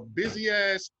gonna be on a busy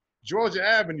ass Georgia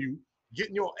Avenue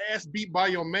getting your ass beat by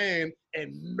your man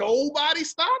and nobody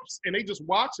stops and they just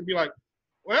watch and be like,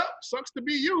 "Well, sucks to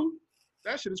be you."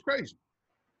 That shit is crazy.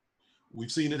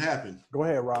 We've seen it happen. Go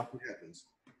ahead, Rob. It happens.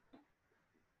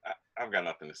 I've got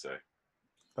nothing to say.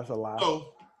 That's a lie.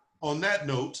 So on that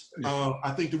note,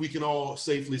 I think that we can all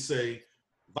safely say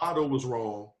Vado was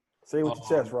wrong. Say it with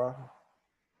your chest, Rob.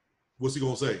 What's he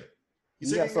gonna say? He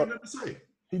said he ain't got nothing to say.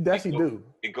 He definitely do.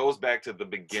 It goes back to the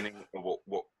beginning of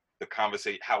what the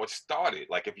conversation, how it started.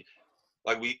 Like if you,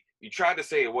 you tried to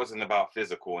say it wasn't about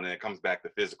physical, and then it comes back to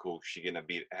physical. She getting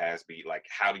a ass beat. Like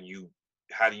how do you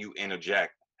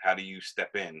interject? How do you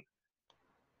step in?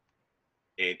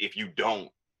 And if you don't,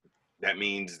 that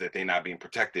means that they're not being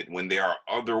protected. When there are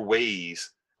other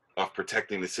ways of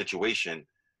protecting the situation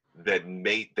that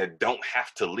don't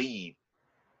have to lead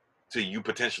to you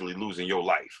potentially losing your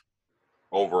life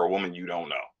over a woman you don't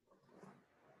know.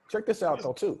 Check this out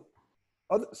though too.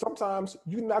 Sometimes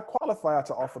you're not qualified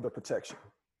to offer the protection.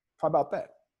 How about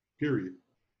that? Period.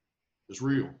 It's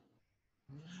real.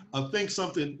 I think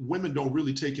something women don't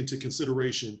really take into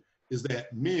consideration is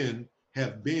that men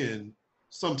have been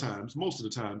sometimes, most of the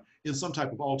time, in some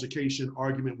type of altercation,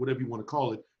 argument, whatever you want to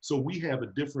call it. So we have a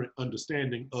different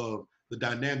understanding of the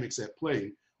dynamics at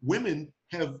play. Women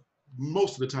have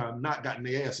most of the time not gotten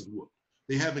their asses whooped.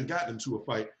 They haven't gotten into a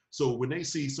fight. So when they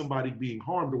see somebody being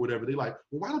harmed or whatever, they're like,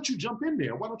 well, why don't you jump in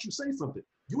there? Why don't you say something?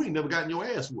 You ain't never gotten your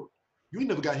ass whooped. You ain't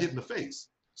never got hit in the face.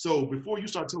 So before you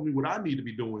start telling me what I need to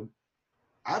be doing,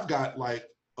 I've got like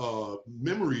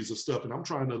memories of stuff, and I'm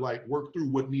trying to like work through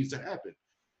what needs to happen.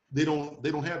 They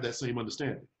don't have that same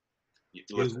understanding.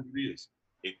 Listen,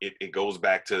 it goes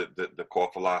back to the core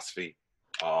philosophy,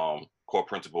 core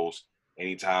principles.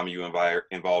 Anytime you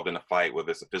involved in a fight,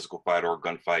 whether it's a physical fight or a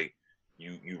gunfight,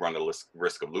 you run the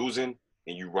risk of losing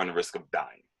and you run the risk of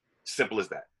dying. Simple as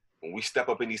that. When we step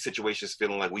up in these situations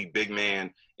feeling like we big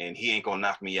man and he ain't gonna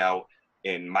knock me out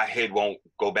and my head won't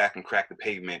go back and crack the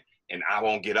pavement and I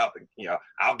won't get up,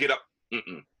 I'll get up.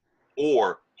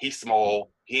 Or he's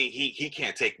small, he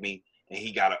can't take me, and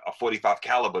he got a 45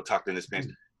 caliber tucked in his pants.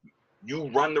 You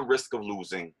run the risk of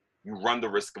losing. You run the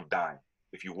risk of dying.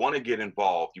 If you want to get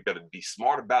involved, you better be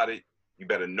smart about it. You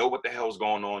better know what the hell's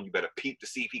going on. You better peep to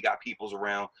see if he got peoples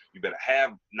around. You better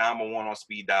have 911 on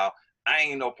speed dial. I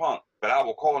ain't no punk, but I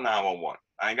will call 911.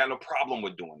 I ain't got no problem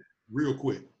with doing it. Real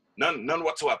quick. None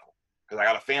whatsoever. Because I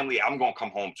got a family I'm going to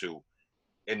come home to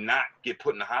and not get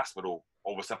put in the hospital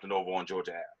over something over on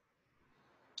Georgia Ave.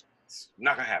 It's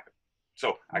not going to happen.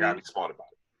 So I got to be smart about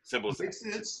it. Simple as that. Makes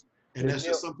sense. And that's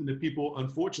just something that people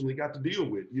unfortunately got to deal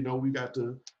with. We got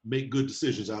to make good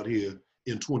decisions out here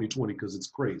in 2020 because it's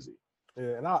crazy.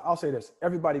 Yeah, and I'll say this: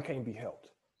 everybody can't be helped.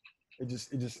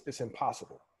 It's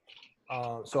impossible.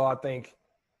 So I think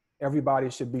everybody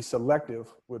should be selective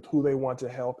with who they want to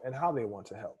help and how they want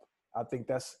to help. I think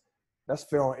that's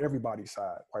fair on everybody's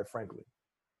side, quite frankly.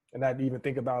 And I'd even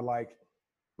think about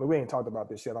we ain't talked about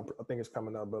this yet. I think it's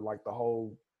coming up, but like the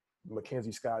whole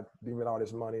Mackenzie Scott giving all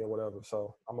this money or whatever.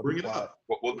 So I'm gonna bring it up.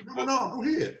 No, go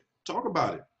ahead. Talk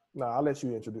about it. No, I'll let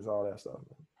you introduce all that stuff.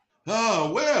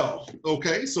 Well,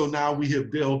 okay. So now we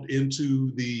have delved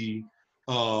into the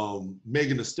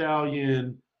Megan Thee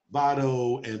Stallion,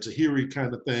 Vado, and Tahiri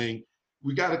kind of thing.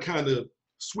 We got to kind of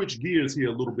switch gears here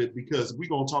a little bit because we're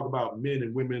going to talk about men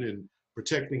and women and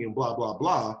protecting and blah, blah,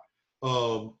 blah.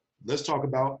 Let's talk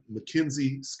about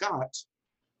Mackenzie Scott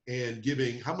and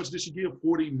giving, how much did she give?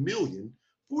 40 million.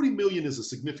 40 million is a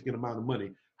significant amount of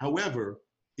money. However,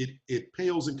 it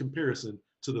pales in comparison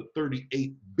to the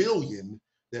 38 billion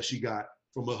that she got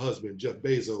from her husband, Jeff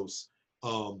Bezos,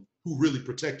 who really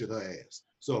protected her ass.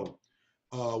 So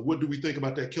what do we think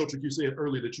about that? Keltrick, you said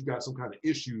earlier that you got some kind of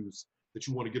issues that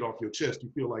you want to get off your chest.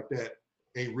 You feel like that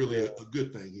ain't really a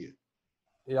good thing here.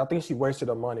 Yeah, I think she wasted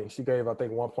her money. She gave, I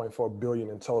think, 1.4 billion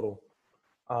in total.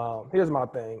 Here's my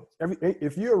thing.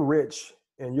 If you're rich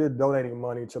and you're donating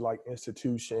money to like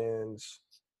institutions,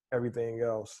 everything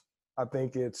else, I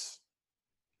think it's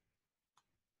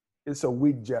a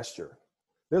weak gesture.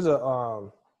 There's a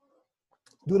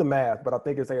do the math, but I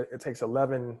think it takes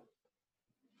 11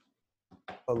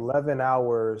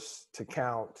 hours to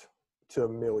count to a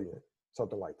million,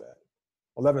 something like that.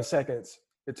 11 seconds.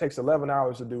 It takes 11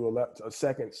 hours to do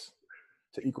seconds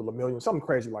to equal a million, something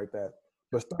crazy like that.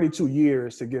 But it's 32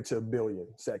 years to get to a billion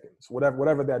seconds,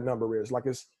 whatever that number is. I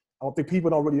don't think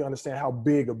people don't really understand how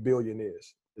big a billion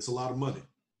is. It's a lot of money.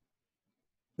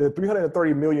 There are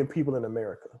 330 million people in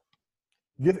America.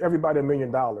 Give everybody $1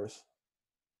 million.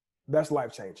 That's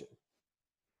life-changing.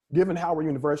 Giving Howard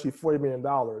University $40 million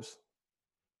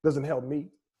doesn't help me,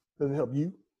 doesn't help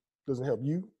you, doesn't help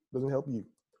you, doesn't help you.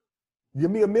 Give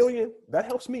me $1 million, that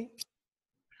helps me.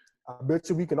 I bet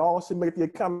you we can all stimulate the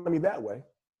economy that way.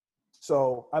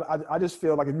 So I just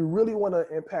feel like if you really want to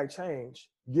impact change,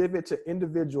 give it to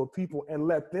individual people and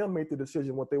let them make the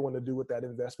decision what they want to do with that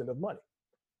investment of money,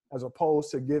 as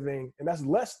opposed to giving, and that's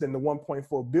less than the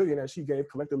 1.4 billion that she gave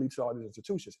collectively to all these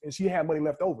institutions. And she had money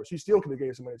left over. She still could have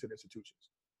gave some money to the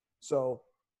institutions. So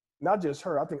not just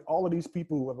her, I think all of these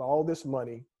people who have all this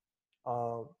money,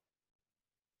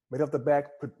 made up the back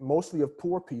mostly of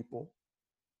poor people,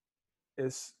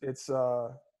 it's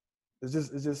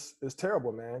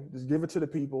terrible, man. Just give it to the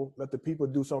people, let the people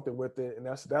do something with it, and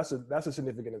that's a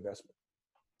significant investment.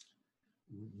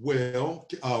 Well,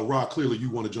 Rod, clearly you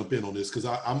want to jump in on this because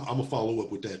I'm gonna follow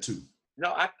up with that too.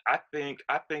 No, I think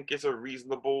it's a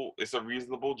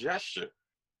reasonable gesture.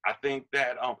 I think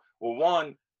that well,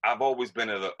 one, I've always been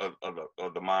of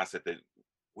the mindset that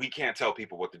we can't tell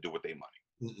people what to do with their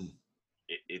money.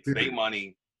 It's their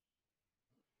money,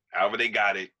 however they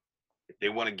got it. If they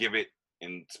want to give it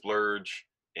and splurge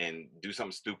and do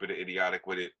something stupid or idiotic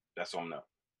with it, that's on them.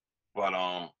 But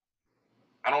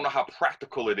I don't know how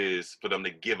practical it is for them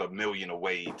to give $1 million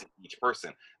away to each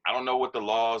person. I don't know what the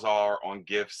laws are on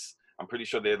gifts. I'm pretty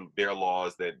sure there are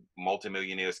laws that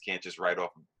multimillionaires can't just write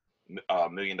off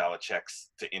 $1 million checks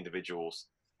to individuals.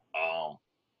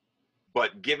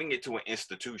 But giving it to an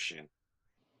institution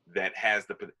that has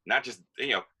not just,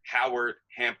 Howard,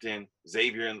 Hampton,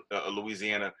 Xavier in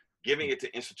Louisiana, giving it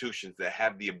to institutions that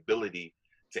have the ability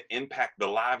to impact the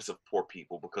lives of poor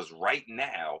people, because right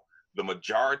now, the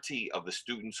majority of the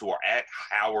students who are at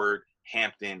Howard,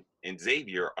 Hampton, and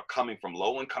Xavier are coming from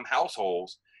low-income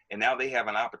households, and now they have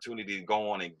an opportunity to go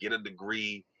on and get a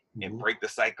degree and break the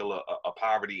cycle of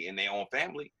poverty in their own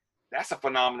family. That's a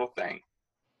phenomenal thing.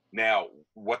 Now,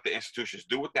 what the institutions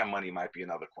do with that money might be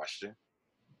another question,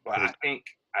 but I think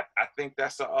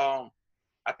that's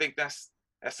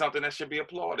that's something that should be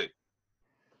applauded.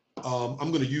 I'm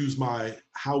going to use my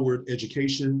Howard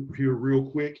education here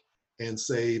real quick and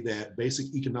say that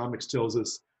basic economics tells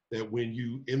us that when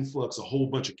you influx a whole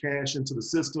bunch of cash into the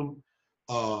system,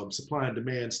 supply and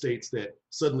demand states that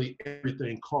suddenly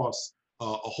everything costs a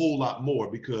whole lot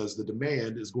more because the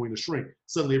demand is going to shrink.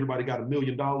 Suddenly everybody got $1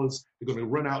 million. They're going to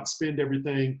run out and spend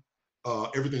everything.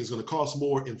 Everything's going to cost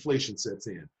more. Inflation sets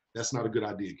in. That's not a good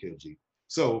idea, KG.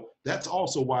 So that's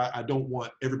also why I don't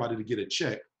want everybody to get a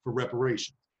check for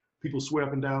reparations. People swear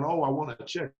up and down, oh, I want a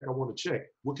check. I want a check.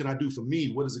 What can I do for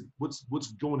me? What is it?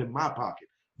 What's going in my pocket?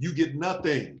 You get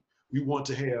nothing. We want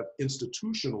to have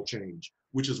institutional change,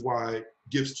 which is why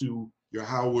gifts to your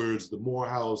Howards, the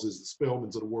Morehouses, the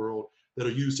Spelmans of the world that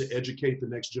are used to educate the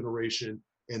next generation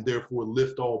and therefore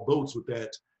lift all boats with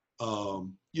that,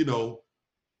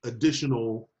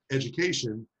 additional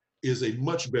education is a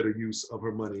much better use of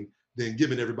her money than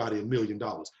giving everybody $1 million.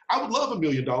 I would love $1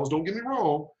 million, don't get me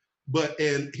wrong.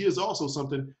 And here's also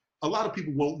something, a lot of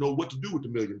people won't know what to do with the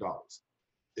 $1 million.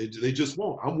 They just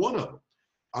won't. I'm one of them.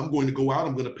 I'm going to go out,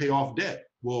 I'm going to pay off debt.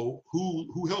 Well,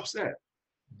 who helps that?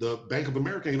 The Bank of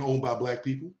America ain't owned by Black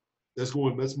people. That's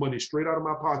money straight out of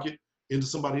my pocket into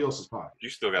somebody else's pocket. You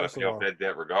still got to pay off that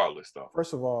debt regardless, though.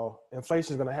 First of all,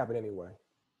 inflation is going to happen anyway.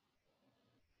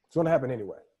 It's going to happen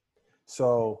anyway.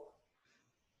 So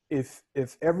if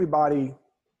everybody,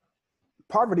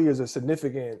 poverty is a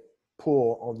significant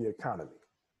pull on the economy.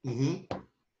 Mm-hmm.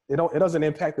 It doesn't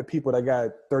impact the people that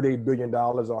got $38 billion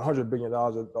or $100 billion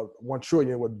or $1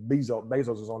 trillion what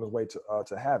Bezos is on his way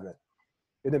to having.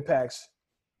 It impacts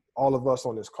all of us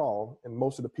on this call and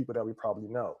most of the people that we probably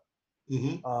know.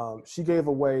 Mm-hmm. She gave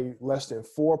away less than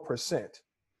 4%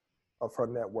 of her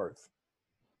net worth.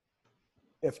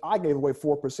 If I gave away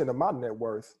 4% of my net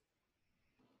worth,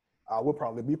 I would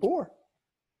probably be poor.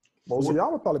 Most of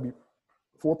y'all would probably be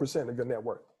 4% of your net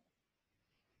worth.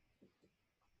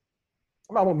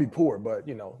 I mean, I won't be poor, but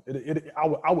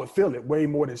I would feel it way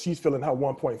more than she's feeling her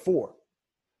 1.4.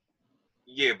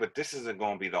 Yeah, but this isn't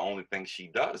going to be the only thing she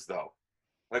does, though.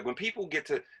 Like when people get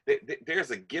to,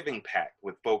 there's a giving pact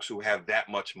with folks who have that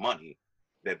much money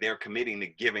that they're committing to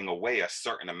giving away a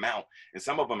certain amount, and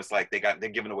some of them it's like they're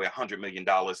giving away $100 million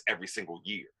every single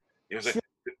year. Because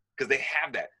they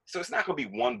have that, so it's not going to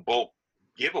be one bulk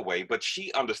giveaway. But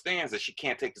she understands that she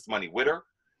can't take this money with her.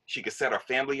 She could set her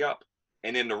family up,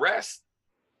 and then the rest,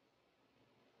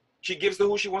 she gives to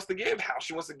who she wants to give, how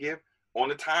she wants to give, on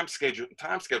the time schedule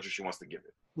she wants to give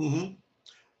it. Mm-hmm.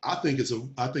 I think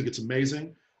it's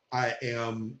amazing. I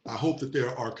hope that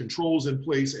there are controls in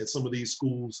place at some of these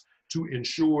schools to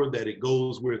ensure that it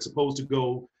goes where it's supposed to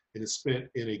go and it's spent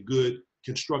in a good,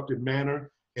 constructive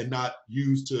manner and not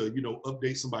used to,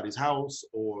 update somebody's house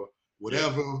or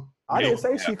whatever. I didn't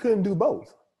say she couldn't do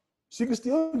both. She could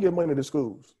still give money to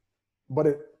schools,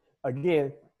 but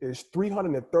there's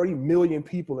 330 million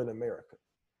people in America.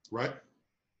 Right.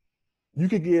 She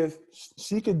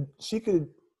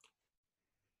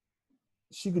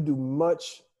could do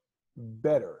much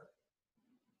better.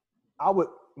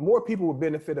 More people would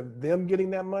benefit of them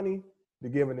getting that money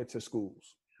than giving it to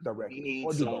schools directly. We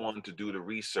need someone to do the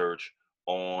research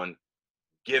on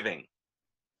giving.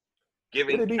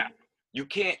 You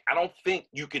can't, I don't think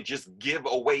you could just give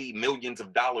away millions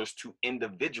of dollars to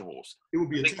individuals. It would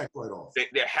be a tax write-off.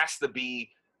 There has to be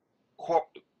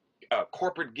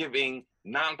corporate giving,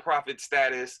 nonprofit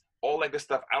status, all that good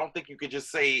stuff. I don't think you could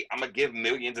just say, I'm going to give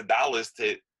millions of dollars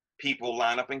to people,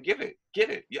 line up and get it.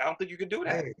 I don't think you could do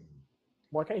that. Hey.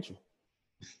 Why can't you?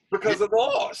 Because of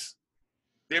laws.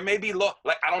 There may be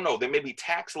there may be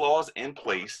tax laws in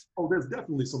place. Oh, there's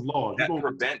definitely some laws that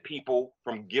prevent people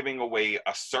from giving away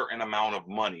a certain amount of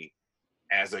money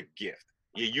as a gift.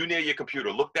 You near your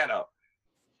computer, look that up.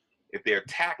 if there are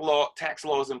tax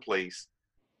laws in place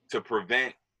to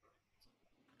prevent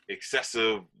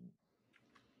excessive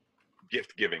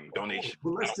gift giving, donation.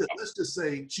 But let's just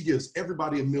say she gives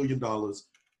everybody $1 million.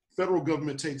 Federal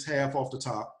government takes half off the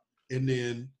top, and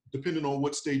then depending on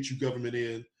what state you government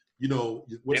in, you know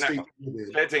what state you live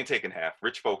in. Feds ain't taking half.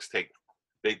 Rich folks pay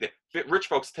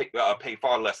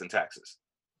far less in taxes.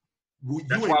 Well,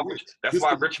 That's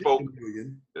why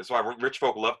rich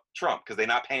folk love Trump, because they're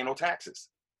not paying no taxes.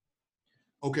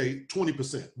 Okay,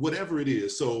 20%, whatever it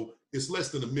is. So it's less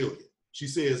than $1 million. She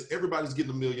says everybody's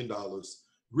getting $1 million.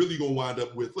 Really gonna wind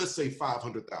up with, let's say,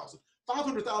 500,000.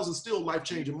 500,000 still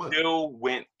life-changing money. Still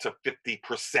went to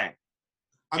 50%.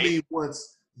 I mean,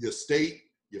 once your state,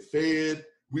 your Fed,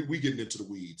 we getting into the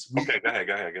weeds. Okay, go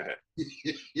ahead.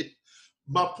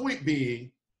 My point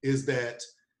being is that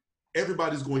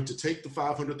everybody's going to take the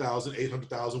 500,000,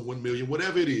 800,000, 1 million,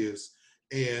 whatever it is,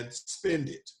 and spend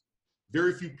it.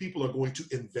 Very few people are going to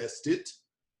invest it.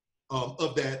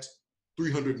 Of that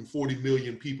 340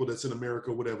 million people that's in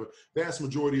America, whatever, vast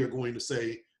majority are going to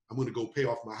say, I'm going to go pay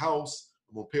off my house.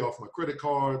 I'm going to pay off my credit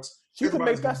cards. She could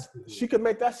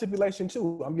make that stipulation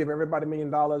too. I'm giving everybody $1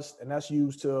 million, and that's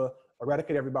used to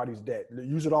eradicate everybody's debt.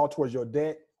 Use it all towards your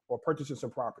debt or purchasing some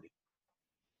property.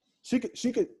 She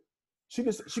could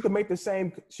make the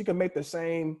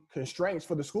same constraints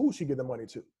for the schools she give the money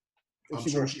to. I'm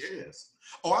sure she has.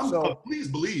 Oh, please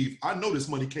believe, I know this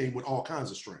money came with all kinds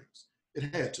of strings.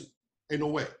 It had to. Ain't no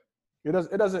way. It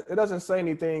doesn't say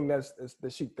anything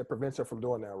that prevents her from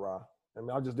doing that, Ra. I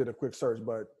mean, I just did a quick search,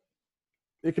 but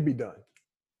it could be done.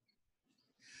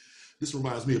 This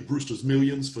reminds me of Brewster's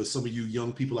Millions. For some of you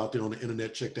young people out there on the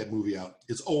internet, check that movie out.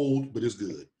 It's old, but it's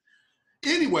good.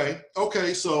 Anyway,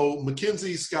 okay, so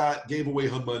Mackenzie Scott gave away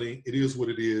her money. It is what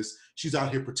it is. She's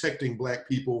out here protecting Black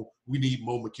people. We need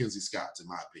more Mackenzie Scotts, in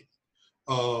my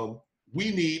opinion.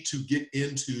 We need to get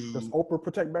into... Does Oprah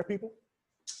protect Black people?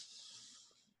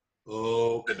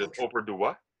 Okay. Does Oprah do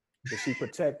what? Does she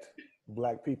protect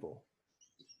Black people?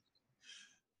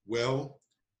 Well,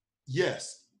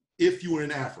 yes, if you were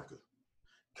in Africa.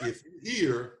 If you're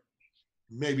here,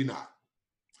 maybe not.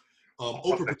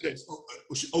 Oprah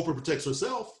protects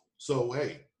herself, so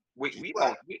hey.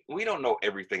 We don't know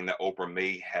everything that Oprah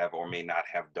may have or may not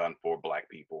have done for Black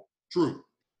people. True.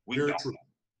 Very true.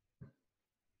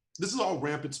 This is all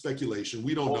rampant speculation.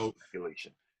 We don't know.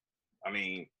 Speculation. I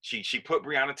mean, she put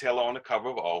Breonna Taylor on the cover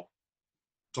of O.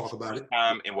 Talk about it.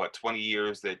 Time in 20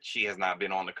 years that she has not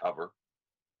been on the cover.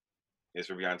 Is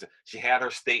for Breonna Taylor. She had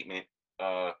her statement,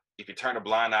 if you turn a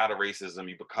blind eye to racism,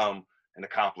 you become an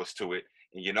accomplice to it.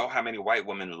 And you know how many white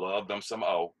women love them some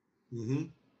O. Mm-hmm.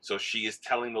 So she is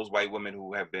telling those white women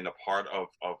who have been a part of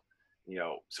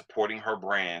supporting her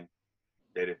brand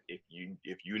that if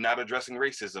you're not addressing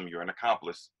racism, you're an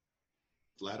accomplice.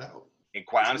 Flat out. And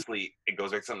quite honestly, it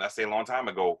goes back to something I said a long time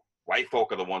ago. White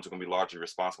folk are the ones who are going to be largely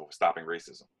responsible for stopping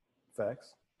racism.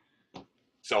 Facts.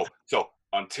 So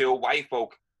until white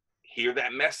folk hear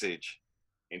that message,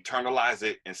 internalize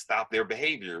it, and stop their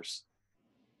behaviors,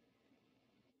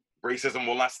 racism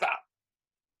will not stop.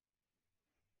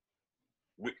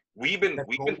 We've been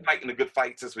fighting the good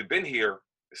fight since we've been here.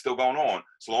 It's still going on.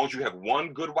 So long as you have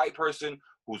one good white person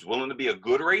who's willing to be a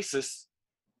good racist,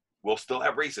 we'll still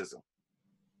have racism.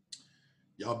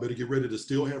 Y'all better get ready to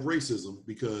still have racism,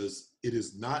 because it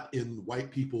is not in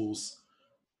white people's...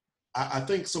 I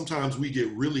think sometimes we get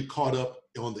really caught up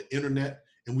on the internet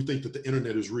and we think that the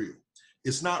internet is real.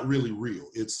 It's not really real.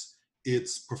 It's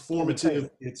performative.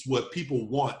 It's what people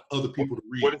want other people to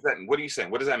read. What is that? What are you saying?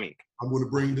 What does that mean? I'm going to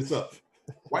bring this up.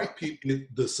 White people,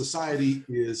 the society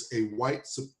is a white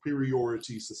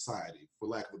superiority society, for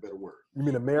lack of a better word. You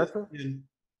mean America?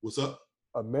 What's up?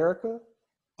 America?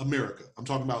 America. I'm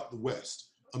talking about the West.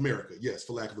 America, yes,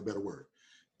 for lack of a better word.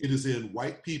 It is in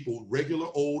white people, regular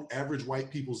old average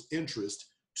white people's interest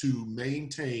to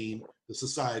maintain the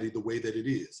society the way that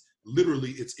it is.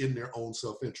 Literally, it's in their own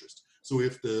self-interest. So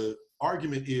if the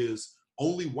argument is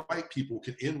only white people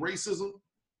can end racism,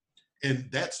 and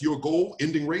that's your goal,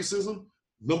 ending racism,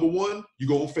 number one, you're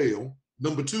going to fail.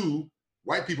 Number two,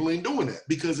 white people ain't doing that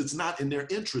because it's not in their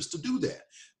interest to do that.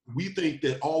 We think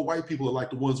that all white people are like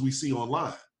the ones we see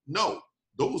online. No,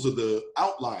 those are the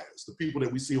outliers, the people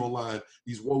that we see online,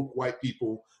 these woke white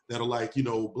people that are like,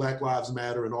 Black Lives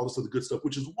Matter and all this other good stuff,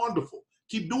 which is wonderful.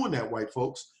 Keep doing that, white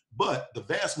folks. But the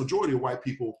vast majority of white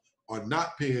people are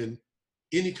not paying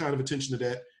any kind of attention to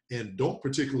that and don't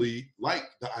particularly like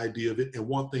the idea of it and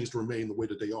want things to remain the way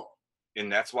that they are.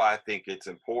 And that's why I think it's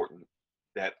important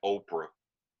that Oprah,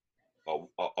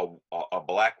 a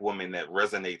Black woman that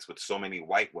resonates with so many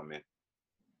white women,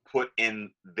 put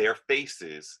in their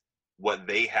faces what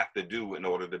they have to do in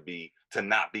order to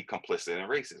not be complicit in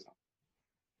racism.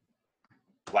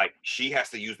 Like, she has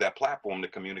to use that platform to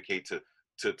communicate to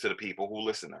the people who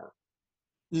listen to her.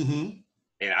 Mm-hmm.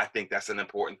 And I think that's an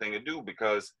important thing to do,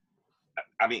 because,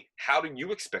 I mean, how do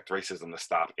you expect racism to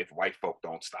stop if white folk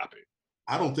don't stop it?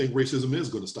 I don't think racism is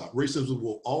going to stop. Racism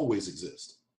will always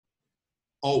exist.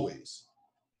 Always.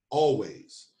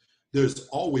 Always. There's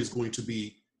always going to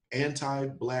be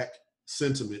anti-Black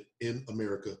sentiment in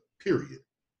America, period.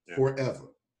 Yeah.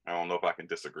 Forever. I don't know if I can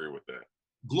disagree with that.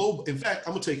 Global. In fact,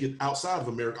 I'm going to take it outside of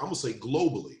America. I'm going to say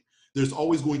globally. There's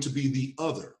always going to be the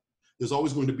other. There's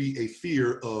always going to be a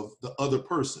fear of the other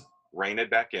person. Rein it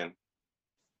back in.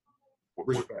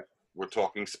 Bring it back. We're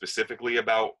talking specifically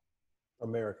about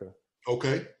America.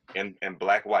 Okay. and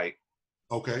black, white.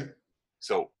 Okay.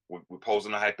 So we're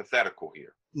posing a hypothetical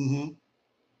here. Mm-hmm.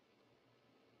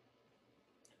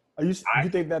 You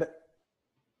think that?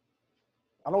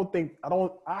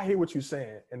 I hear what you're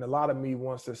saying, and a lot of me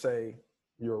wants to say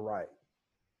you're right,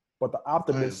 but the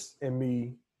optimist in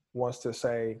me wants to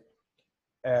say,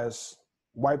 as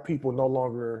white people no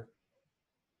longer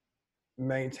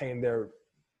maintain their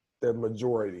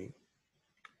majority,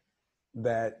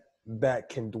 that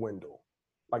can dwindle,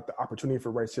 like the opportunity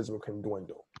for racism can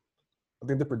dwindle. I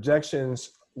think the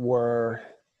projections were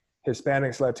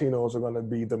Hispanics, Latinos are going to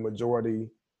be the majority,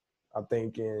 I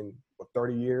think, in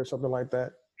 30 years, something like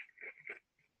that.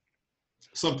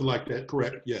 Something like that,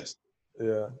 correct, yes.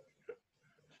 Yeah.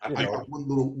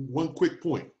 One quick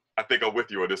point. I think I'm with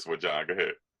you on this one, John. Go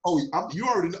ahead. Oh, you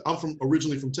already know, I'm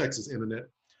originally from Texas, Internet.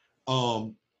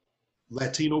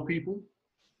 Latino people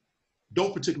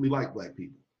don't particularly like Black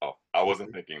people. Oh, I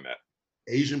wasn't thinking that.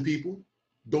 Asian people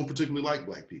don't particularly like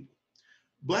Black people.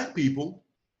 Black people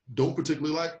don't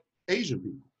particularly like Asian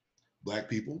people. Black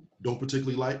people don't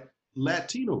particularly like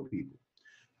Latino people.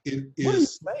 It What are you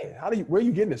is saying? Where are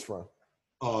you getting this from?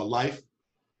 life.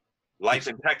 Life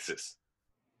in Texas.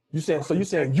 You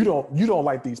saying you don't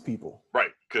like these people?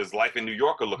 Right, because life in New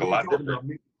York will look a lot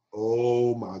different.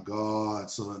 Oh my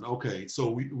God, son. Okay, so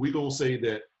we gonna say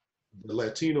that the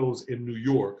Latinos in New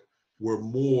York were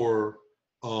more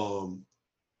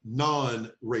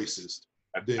non-racist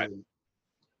than.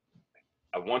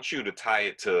 I want you to tie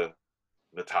it to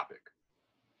the topic.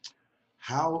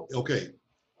 How? Okay,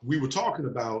 we were talking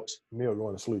about Neil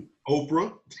going to sleep.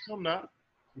 Oprah. I'm not.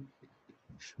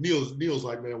 Neil's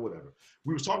like, man, whatever.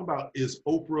 We was talking about, is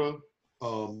Oprah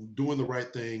doing the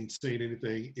right thing, saying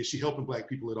anything? Is she helping Black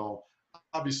people at all?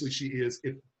 Obviously she is.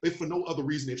 If for no other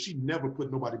reason, if she never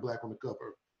put nobody Black on the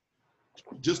cover,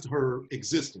 just her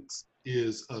existence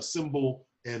is a symbol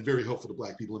and very helpful to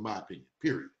Black people, in my opinion,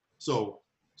 period. So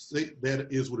that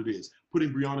is what it is.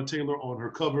 Putting Breonna Taylor on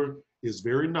her cover is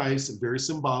very nice and very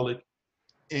symbolic,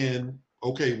 and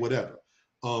okay, whatever.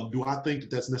 Do I think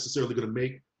that that's necessarily going to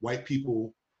make white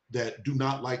people that do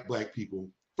not like Black people?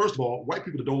 First of all, white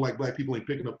people that don't like Black people ain't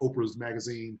picking up Oprah's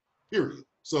magazine, period.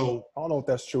 So I don't know if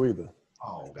that's true either.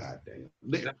 oh God damn!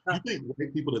 You think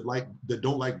white people that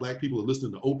don't like Black people are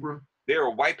listening to Oprah? There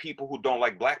are white people who don't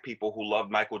like Black people who love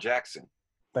Michael Jackson.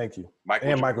 Thank you.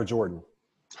 Michael Michael Jordan.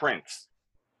 Prince,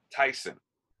 Tyson,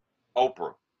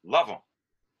 Oprah, love them,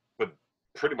 but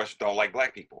pretty much don't like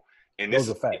Black people. And Those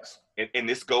are facts. And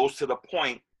this goes to the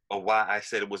point of why I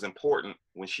said it was important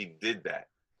when she did that.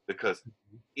 Because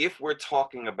if we're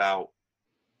talking about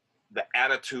the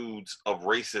attitudes of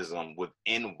racism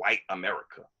within white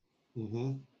America,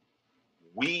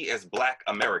 we as Black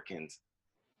Americans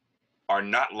are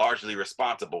not largely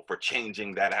responsible for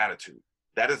changing that attitude.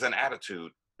 That is an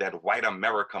attitude that white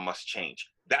America must change.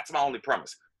 That's my only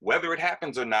premise. Whether it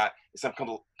happens or not is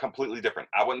something completely different.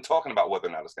 I wasn't talking about whether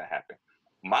or not it's going to happen.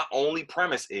 My only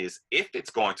premise is, if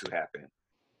it's going to happen,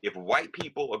 if white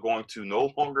people are going to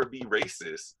no longer be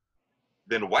racist,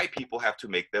 then white people have to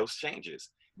make those changes.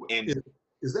 And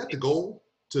is that the goal,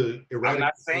 to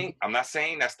eradicate? I'm not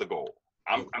saying that's the goal.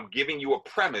 I'm giving you a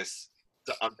premise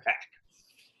to unpack.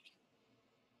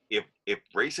 If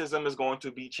racism is going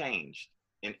to be changed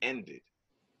and ended,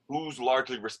 who's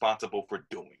largely responsible for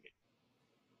doing it?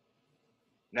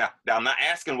 Now I'm not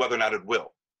asking whether or not it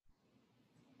will.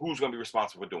 Who's going to be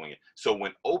responsible for doing it? So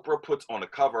when Oprah puts on the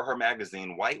cover of her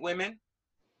magazine, white women,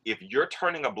 if you're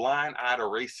turning a blind eye to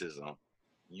racism,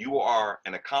 you are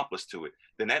an accomplice to it.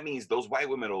 Then that means those white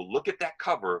women will look at that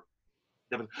cover,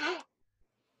 they'll be,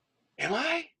 am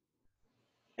I?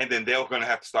 And then they're going to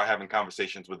have to start having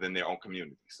conversations within their own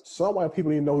communities. Some white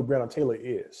people even know who Breonna Taylor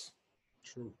is.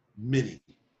 True. Many.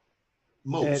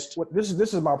 Most. And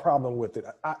this is my problem with it.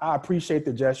 I appreciate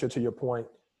the gesture, to your point.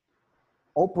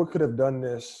 Oprah could have done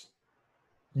this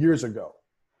years ago.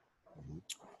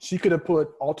 She could have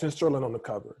put Alton Sterling on the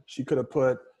cover. She could have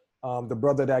put the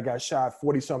brother that got shot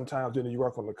 40-some times in New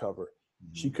York on the cover.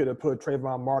 She could have put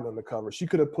Trayvon Martin on the cover. She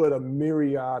could have put a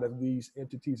myriad of these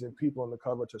entities and people on the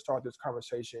cover to start this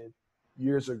conversation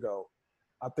years ago.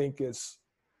 I think it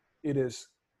is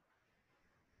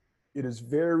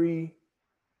very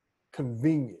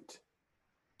convenient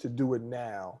to do it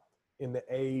now in the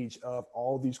age of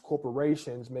all these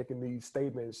corporations making these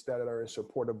statements that are in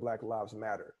support of Black Lives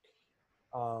Matter.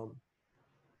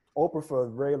 Oprah, for a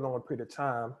very long period of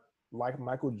time, like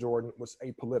Michael Jordan, was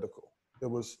apolitical. It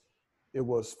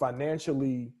was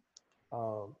financially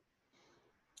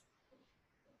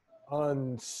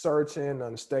uncertain,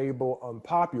 unstable,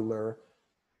 unpopular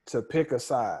to pick a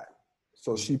side.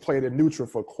 So she played it neutral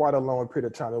for quite a long period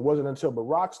of time. It wasn't until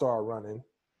Barack started running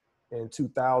in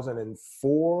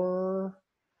 2004,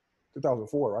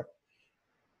 right?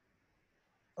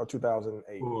 Or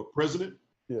 2008. For president?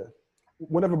 Yeah.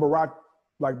 Whenever Barack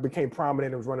became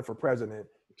prominent and was running for president,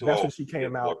 that's when she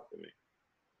came out.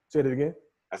 Say it again?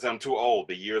 I said I'm too old.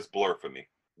 The years blur for me.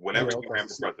 Whenever you ran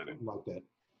for president. Like that.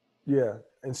 Yeah.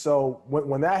 And so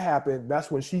when that happened,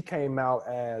 that's when she came out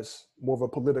as more of a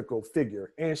political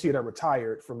figure. And she had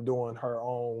retired from doing her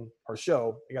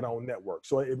show and got her own network.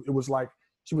 So it was like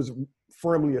she was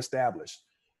firmly established.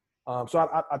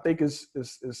 So I think it's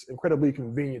incredibly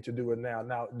convenient to do it now.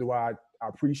 Now, do I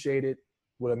appreciate it?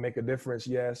 Will it make a difference?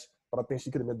 Yes. But I think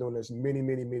she could have been doing this many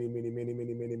years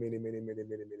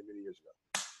ago.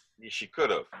 She could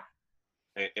have.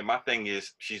 And my thing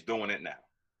is, she's doing it now.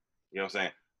 You know what I'm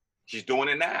saying? She's doing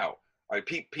it now. Like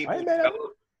people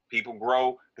develop, people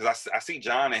grow. Because I see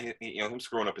John and him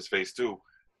screwing up his face too.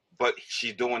 But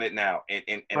she's doing it now. And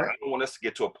I don't want us to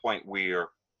get to a point where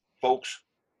folks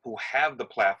who have the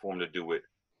platform to do it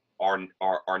are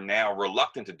now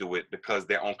reluctant to do it because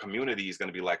their own community is going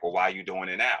to be like, well, why are you doing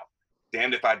it now?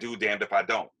 Damned if I do, damned if I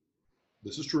don't.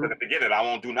 This is true. But forget it, I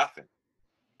won't do nothing.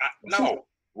 No.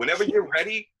 Whenever you're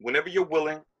ready, whenever you're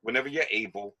willing, whenever you're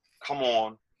able, come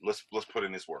on, let's put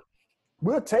in this work.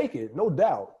 We'll take it, no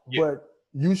doubt. Yeah. But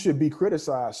you should be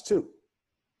criticized too.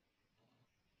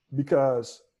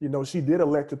 Because, she did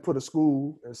elect to put a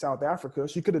school in South Africa.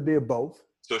 She could have did both.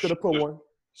 So could have put one.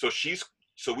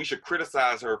 So we should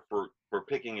criticize her for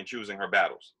picking and choosing her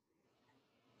battles.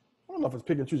 I don't know if it's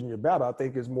picking and choosing your battle. I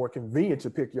think it's more convenient to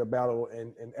pick your battle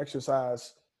and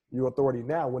exercise your authority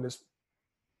now when it's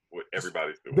what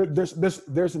everybody's doing.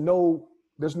 There's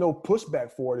no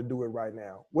pushback for her to do it right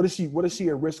now. What is she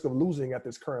at risk of losing at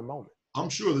this current moment? I'm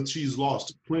sure that she's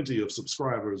lost plenty of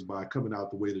subscribers by coming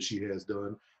out the way that she has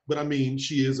done. But I mean,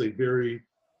 she is a very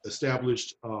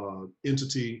established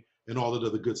entity and all that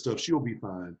other good stuff. She'll be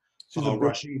fine.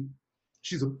 Rashid,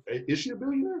 is she a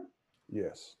billionaire?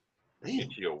 Yes. Damn.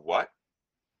 Is she a what?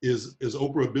 Is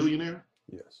Oprah a billionaire?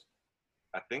 Yes.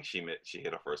 I think she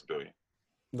hit her first billion.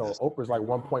 No, Oprah's like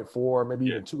 1.4, maybe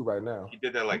even 2 right now. She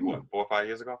did that what, 4 or 5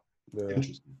 years ago? Yeah.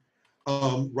 Interesting.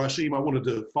 Rasheem, I wanted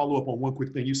to follow up on one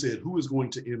quick thing. You said, who is going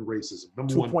to end racism?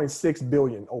 Number 2.6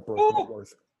 billion Oprah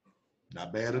worth.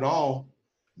 Not bad at all.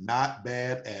 Not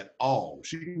bad at all.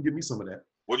 She can give me some of that.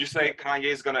 Would you say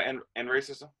Kanye's going to end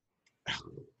racism?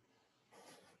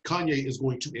 Kanye is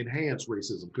going to enhance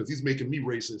racism because he's making me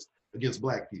racist against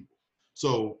Black people.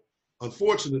 So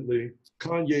unfortunately,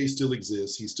 Kanye still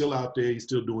exists. He's still out there. He's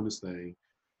still doing his thing.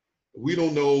 We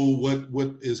don't know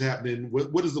what is happening.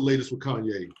 What is the latest with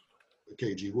Kanye,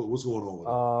 KG? What's going on with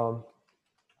him?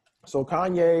 So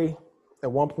Kanye,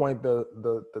 at one point,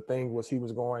 the thing was he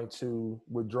was going to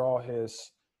withdraw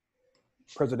his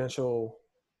presidential,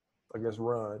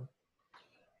 run.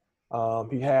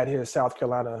 He had his South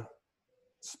Carolina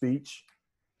speech,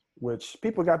 which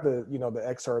people got the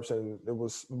excerpts, and it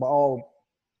was all.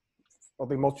 I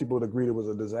think most people would agree it was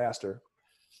a disaster.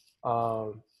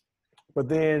 But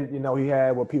then, he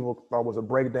had what people thought was a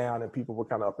breakdown and people were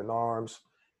kind of up in arms.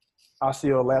 Last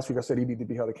week I said he needed to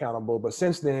be held accountable. But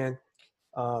since then,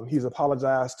 he's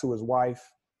apologized to his wife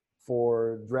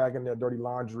for dragging their dirty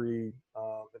laundry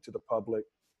into the public.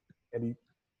 And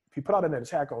he put out an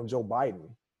attack on Joe Biden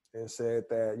and said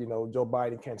that, Joe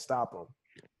Biden can't stop him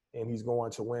and he's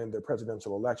going to win the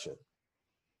presidential election.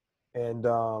 And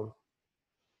I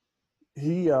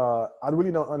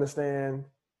really don't understand.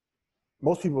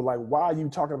 Most people are like, why are you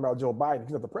talking about Joe Biden?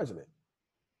 He's not the president.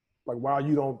 Like, why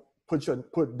you don't put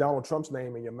Donald Trump's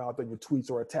name in your mouth in your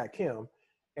tweets or attack him?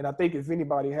 And I think if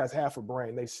anybody has half a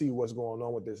brain, they see what's going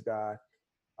on with this guy.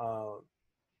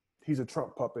 He's a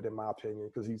Trump puppet, in my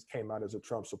opinion, because he came out as a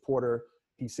Trump supporter.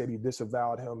 He said he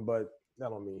disavowed him, but that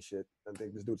don't mean shit. I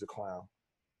think this dude's a clown.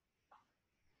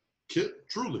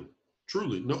 Truly.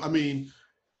 No, I mean,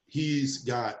 he's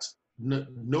got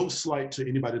no slight to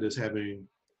anybody that's having,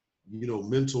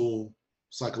 mental,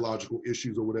 psychological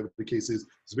issues or whatever the case is.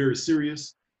 It's very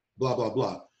serious, blah, blah,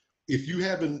 blah. If you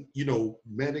having,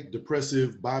 manic,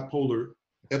 depressive, bipolar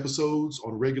episodes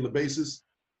on a regular basis,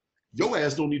 your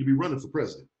ass don't need to be running for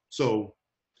president. So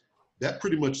that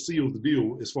pretty much seals the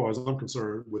deal as far as I'm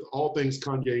concerned with all things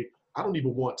Kanye. I don't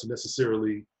even want to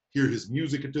necessarily hear his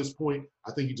music at this point.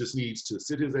 I think he just needs to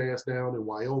sit his ass down in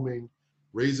Wyoming,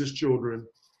 raise his children,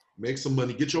 make some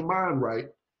money, get your mind right,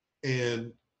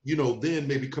 and then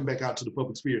maybe come back out to the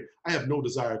public sphere. I have no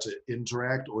desire to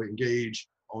interact or engage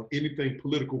on anything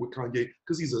political with Kanye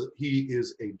because he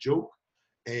is a joke,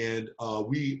 and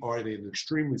we are in an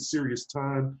extremely serious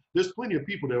time. There's plenty of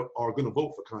people that are going to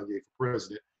vote for Kanye for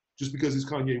president just because he's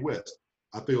Kanye West.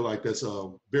 I feel like that's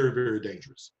very, very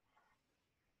dangerous.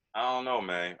 I don't know,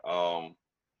 man.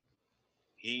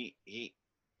 He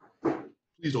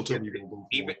Please don't tell me you're going to vote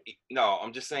for him. No,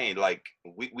 I'm just saying, like,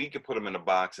 we could put him in a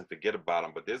box and forget about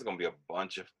him, but there's going to be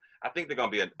I think there's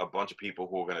going to be a bunch of people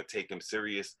who are going to take him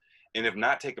serious. And if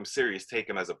not take him serious, take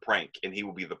him as a prank, and he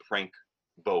will be the prank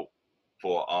vote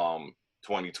for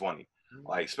 2020.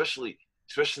 Like, especially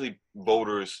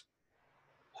voters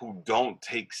who don't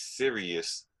take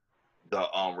serious the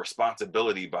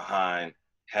responsibility behind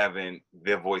having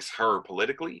their voice heard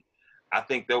politically. I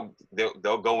think they'll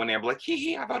go in there and be like,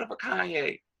 hee, I voted for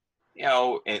Kanye,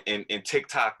 and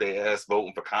TikTok their ass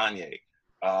voting for Kanye.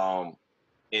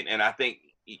 And I think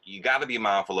you got to be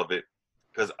mindful of it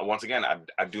because, once again,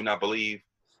 I do not believe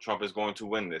Trump is going to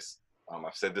win this.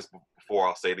 I've said this before,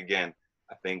 I'll say it again.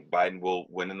 I think Biden will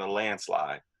win in a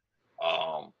landslide.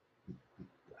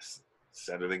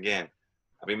 Said it again.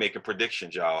 I've been making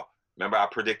predictions, y'all. Remember, I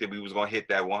predicted we was going to hit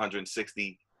that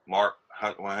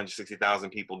 160,000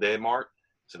 people dead mark.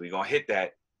 So we're going to hit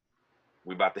that.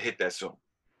 We're about to hit that soon.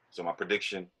 So my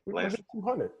prediction. We're going to hit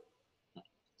 200.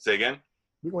 Say again?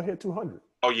 We're going to hit 200.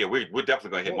 Oh, yeah, we're definitely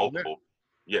going to hit multiple.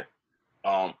 Yeah.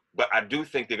 But I do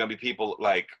think there are going to be people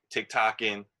like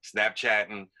TikToking,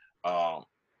 Snapchatting,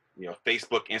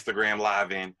 Facebook, Instagram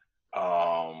living,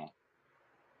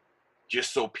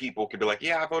 just so people can be like,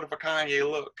 yeah, I voted for Kanye,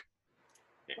 look.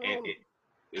 And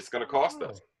it's going to cost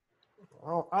us.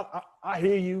 I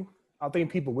hear you. I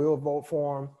think people will vote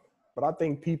for him, but I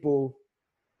think people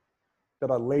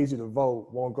that are lazy to vote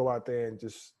won't go out there and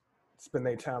just spend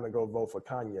their time to go vote for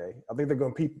Kanye. I think they're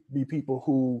going to be people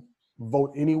who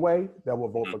vote anyway that will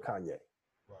vote for Kanye.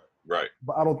 Right.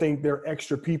 But I don't think there are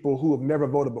extra people who have never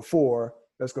voted before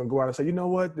that's going to go out and say, you know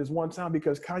what, there's one time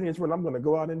because Kanye's running, I'm going to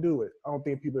go out and do it. I don't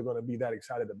think people are going to be that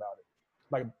excited about it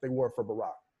like they were for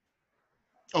Barack.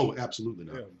 Oh, absolutely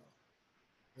not.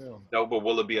 Yeah. No, but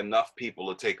will it be enough people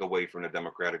to take away from the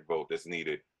Democratic vote that's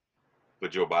needed for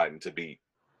Joe Biden to beat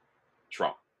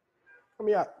Trump? I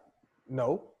mean,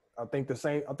 no. I think the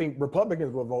same. I think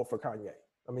Republicans will vote for Kanye.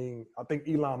 I mean, I think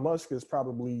Elon Musk is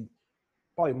probably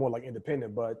more like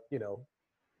independent, but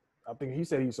I think he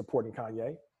said he's supporting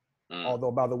Kanye.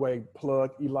 Although, by the way,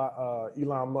 plug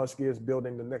Elon Musk is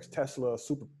building the next Tesla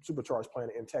supercharged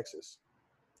plant in Texas.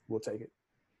 We'll take it.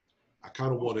 I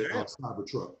kind of want a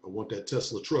Cybertruck. I want that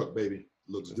Tesla truck, baby.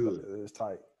 Looks good. It's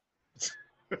tight.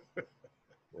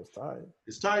 It's tight.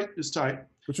 It's tight. It's tight.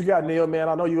 What you got, Neil, man?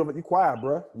 I know you quiet,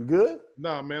 bro. You good?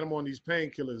 Nah, man, I'm on these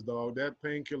painkillers, dog. That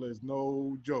painkiller is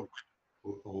no joke.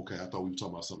 Okay, I thought we were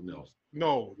talking about something else.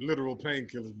 No, literal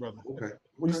painkillers, brother. Okay.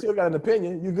 Well, you still got an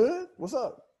opinion. You good? What's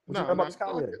up? What you got about this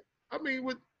Kanye? I mean,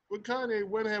 with Kanye,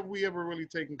 when have we ever really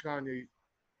taken Kanye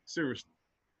seriously?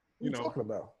 What you talking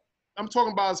about? I'm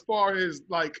talking about as far as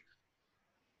like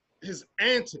his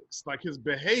antics, like his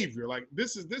behavior. Like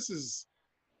this is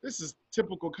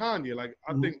typical Kanye. Like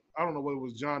I don't know what it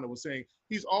was John that was saying.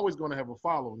 He's always going to have a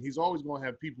following. He's always going to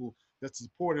have people that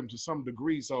support him to some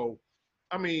degree. So,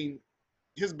 I mean,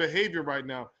 his behavior right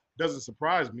now doesn't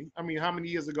surprise me. I mean, how many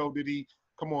years ago did he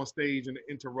come on stage and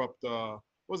interrupt?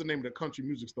 What's the name of the country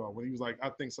music star when he was like, I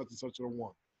think such and such are the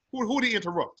one. Who did he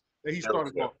interrupt? That he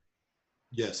started off.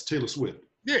 Yes, Taylor Swift.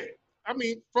 Yeah. I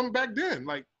mean, from back then,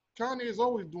 like Kanye is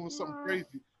always doing something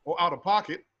crazy or out of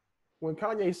pocket. When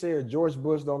Kanye said George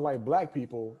Bush don't like black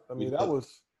people, I mean that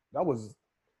was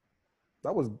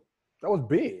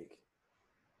big.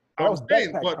 That was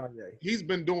saying, but Kanye. He's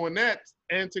been doing that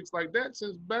antics like that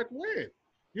since back when,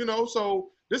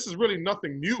 So this is really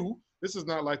nothing new. This is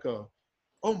not like oh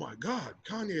my God,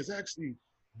 Kanye is actually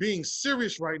being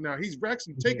serious right now. He's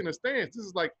actually taking a stance. This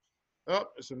is like,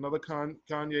 it's another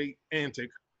Kanye antic.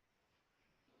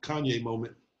 Kanye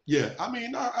moment. Yeah, I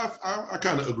mean, I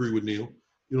kind of agree with Neil.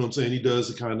 You know what I'm saying? He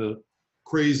does the kind of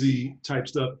crazy type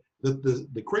stuff.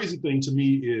 The crazy thing to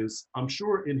me is I'm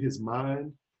sure in his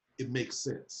mind, it makes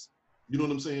sense. You know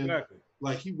what I'm saying? Exactly.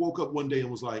 Like he woke up one day and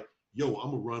was like, yo,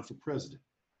 I'm gonna run for president.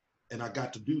 And I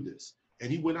got to do this. And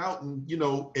he went out and, you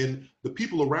know, and the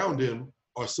people around him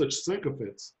are such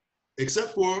sycophants,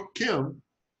 except for Kim,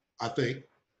 I think,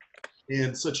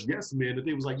 and such yes men that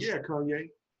they was like, yeah, Kanye,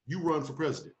 you run for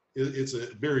president. It's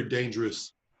a very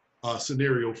dangerous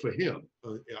scenario for him.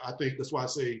 I think that's why I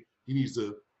say he needs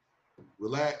to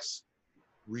relax,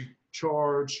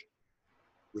 recharge,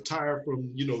 retire from,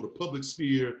 you know, the public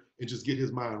sphere and just get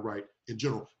his mind right in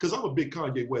general. Because I'm a big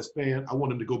Kanye West fan. I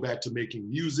want him to go back to making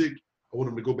music. I want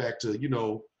him to go back to, you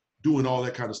know, doing all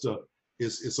that kind of stuff.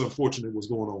 It's unfortunate what's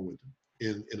going on with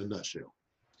him in a nutshell.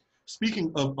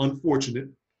 Speaking of unfortunate,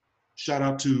 shout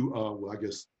out to, well, I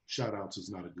guess shout outs is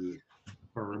not a good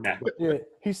term. But Yeah,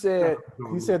 he said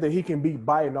that he can beat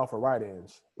Biden off of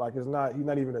write-ins. Like he's not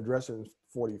even addressing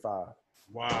 45.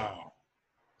 Wow.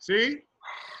 See?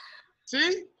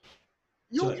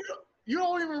 You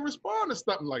don't even respond to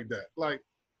something like that. Like,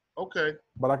 okay.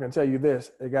 But I can tell you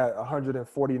this: it got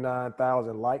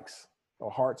 149,000 likes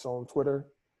or hearts on Twitter.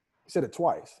 He said it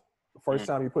twice. The first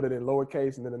time he put it in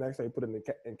lowercase, and then the next time he put it in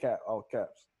all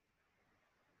caps.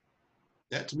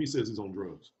 that to me says he's on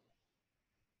drugs.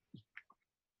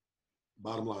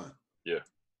 Bottom line. Yeah.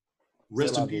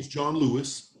 Rest in peace, John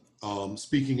Lewis.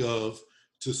 Speaking of,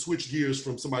 to switch gears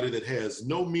from somebody that has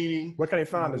no meaning. Where can they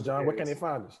find us, John? Where can they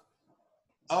find us?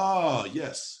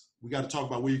 Yes. We got to talk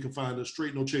about where you can find us.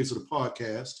 Straight No Chaser, the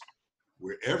podcast.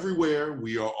 We're everywhere.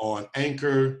 We are on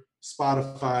Anchor,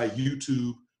 Spotify,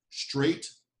 YouTube, straight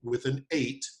with an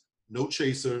 8, No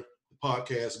Chaser, the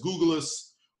podcast. Google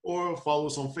us or follow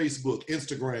us on Facebook,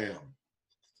 Instagram,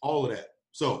 all of that.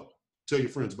 So tell your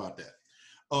friends about that.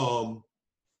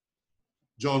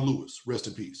 John Lewis, rest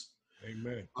in peace.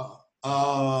 Amen.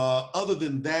 Other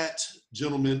than that,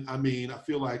 gentlemen, I mean, I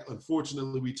feel like,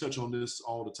 unfortunately, we touch on this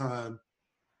all the time.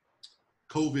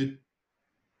 COVID,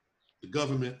 the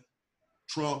government,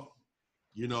 Trump,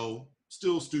 you know,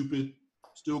 still stupid,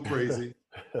 still crazy,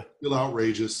 still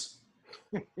outrageous.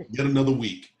 Yet another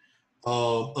week.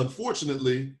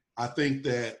 Unfortunately, I think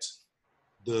that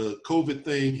the COVID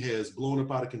thing has blown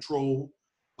up out of control.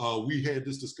 We had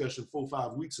this discussion 4 or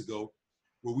 5 weeks ago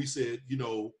where we said, you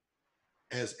know,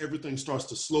 as everything starts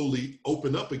to slowly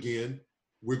open up again,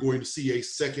 we're going to see a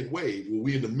second wave. Well,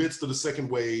 we're in the midst of the second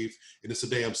wave, and it's a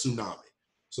damn tsunami.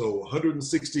 So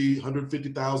 160,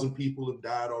 150,000 people have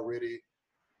died already.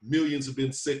 Millions have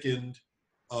been sickened.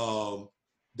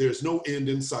 There's no end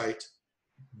in sight.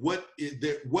 What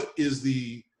is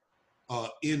the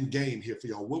end game here for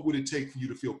y'all? What would it take for you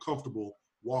to feel comfortable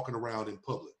walking around in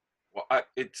public? Well,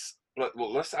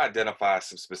 let's identify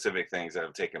some specific things that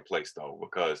have taken place, though,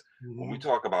 because when we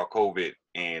talk about COVID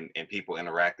and people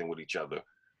interacting with each other,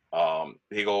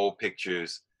 big old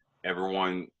pictures,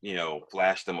 everyone, you know,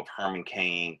 flashed them of Herman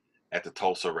Cain at the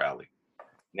Tulsa rally.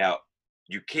 Now,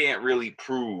 you can't really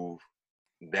prove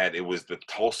that it was the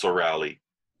Tulsa rally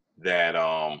that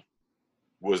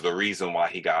was the reason why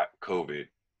he got COVID.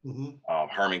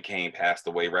 Herman Cain passed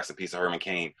away. Rest in peace, Herman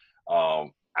Cain.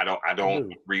 I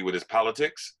don't agree with his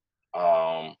politics.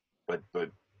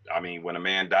 But I mean, when a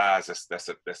man dies,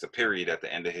 that's a period at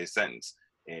the end of his sentence,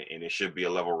 and it should be a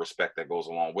level of respect that goes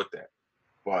along with that.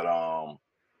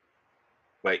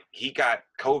 But he got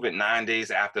COVID 9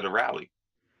 days after the rally.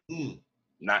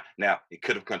 Not now. He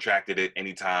could have contracted it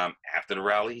anytime after the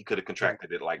rally. He could have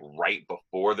contracted it like right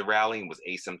before the rally and was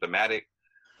asymptomatic.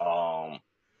 I'm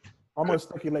gonna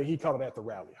speculate he caught it at the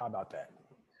rally. How about that?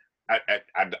 I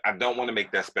don't want to make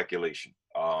that speculation.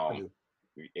 And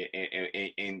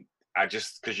I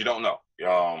just, because you don't know.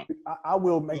 I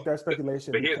will make that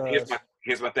speculation. But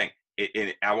here's my thing.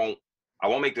 I won't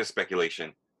make this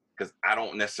speculation because I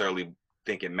don't necessarily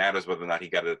think it matters whether or not he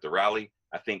got it at the rally.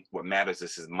 I think what matters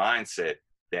is his mindset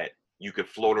that you could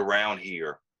float around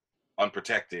here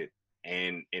unprotected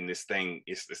and this thing,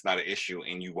 it's not an issue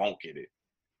and you won't get it.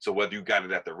 So whether you got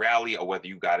it at the rally or whether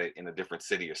you got it in a different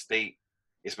city or state,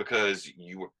 it's because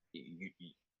your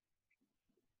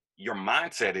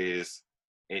mindset is,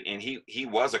 and he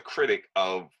was a critic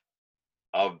of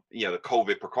you know, the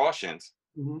COVID precautions.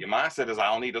 Your mindset is, I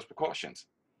don't need those precautions.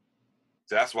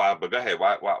 So that's why. But go ahead.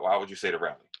 Why would you say the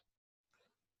rally?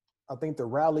 I think the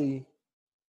rally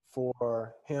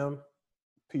for him,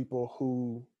 people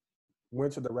who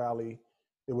went to the rally,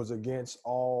 it was against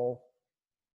all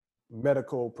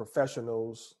medical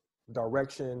professionals'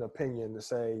 direction, opinion to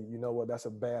say, you know what, that's a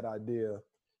bad idea.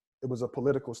 It was a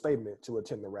political statement to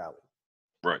attend the rally.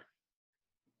 Right.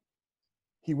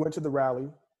 He went to the rally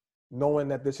knowing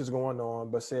that this is going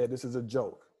on, but said this is a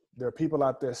joke. There are people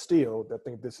out there still that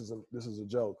think this is a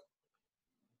joke.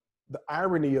 the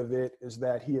irony of it is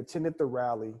that he attended the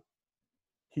rally,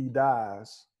 he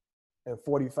dies, and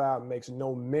 45 makes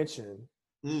no mention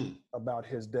about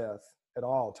his death at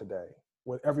all today,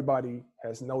 when everybody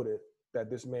has noted that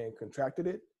this man contracted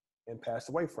it and passed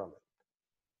away from it.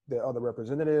 The other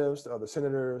representatives, the other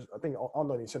senators, I don't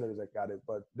know any senators that got it,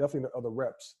 but definitely the other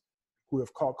reps who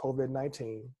have caught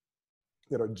COVID-19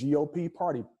 that are GOP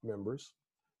party members,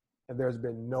 and there's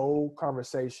been no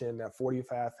conversation that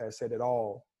 45 has said at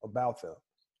all about them.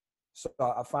 So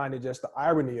I find it just the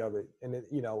irony of it. And it,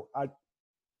 you know, I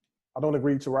don't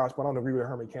agree to Ross, but I don't agree with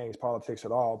Herman Cain's politics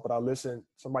at all. But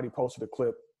somebody posted a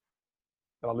clip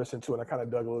that I listened to, and I kind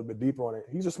of dug a little bit deeper on it.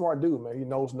 He's a smart dude, man. He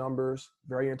knows numbers,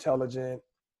 very intelligent.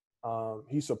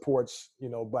 He supports, you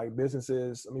know, Black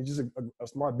businesses. I mean, just a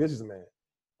smart businessman.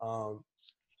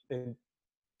 And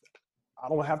I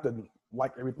don't have to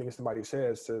like everything somebody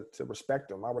says to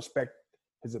respect him. I respect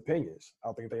his opinions.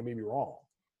 I think they may be wrong.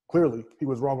 Clearly, he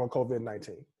was wrong on COVID-19.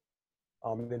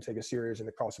 He didn't take it serious, and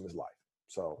it cost him his life.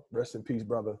 So rest in peace,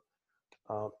 brother.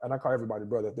 And I call everybody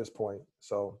brother at this point.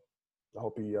 So I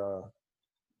hope he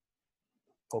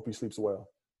sleeps well.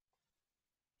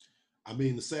 I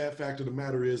mean, the sad fact of the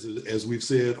matter is, as we've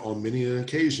said on many an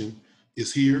occasion,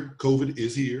 is here. COVID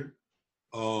is here.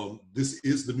 This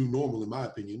is the new normal, in my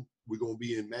opinion. We're going to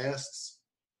be in masks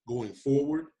going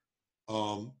forward.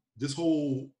 This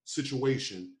whole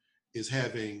situation is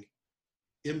having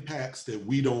impacts that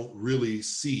we don't really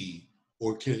see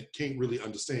or can't really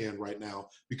understand right now,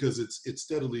 because it's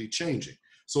steadily changing.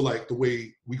 So like the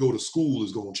way we go to school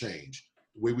is going to change.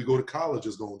 The way we go to college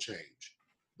is going to change.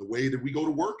 The way that we go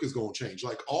to work is going to change.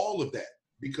 Like all of that,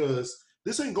 because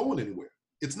this ain't going anywhere.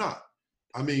 It's not.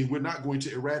 I mean, we're not going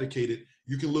to eradicate it.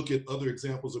 You can look at other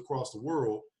examples across the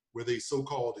world where they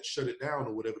so-called shut it down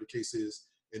or whatever the case is,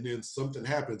 and then something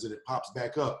happens and it pops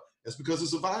back up. That's because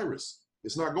it's a virus.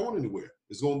 It's not going anywhere.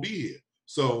 It's going to be here.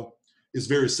 So it's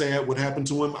very sad what happened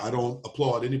to him. I don't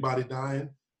applaud anybody dying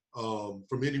for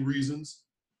many reasons,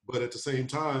 but at the same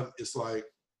time, it's like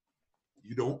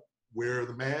you don't wear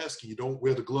the mask and you don't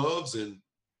wear the gloves, and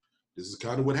this is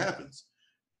kind of what happens.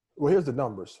 Well, here's the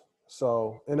numbers.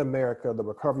 So in America, the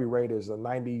recovery rate is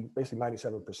basically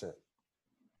 97%.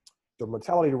 The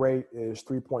mortality rate is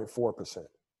 3.4%.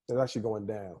 It's actually going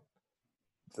down.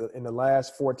 In the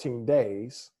last 14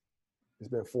 days, it's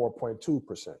been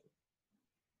 4.2%.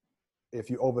 If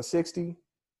you're over 60,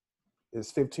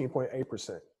 it's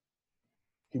 15.8%.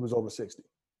 He was over 60.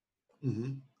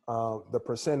 Mm-hmm. The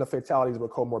percent of fatalities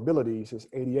with comorbidities is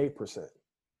 88%.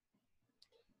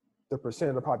 The percent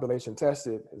of the population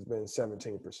tested has been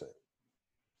 17%.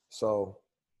 So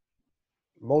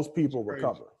most people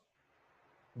recover.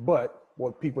 But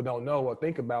what people don't know or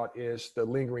think about is the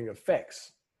lingering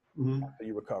effects after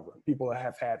you recover. People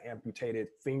have had amputated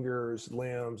fingers,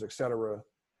 limbs, etc.,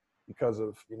 because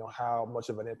of, you know, how much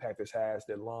of an impact this has.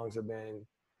 Their lungs have been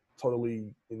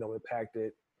totally, you know,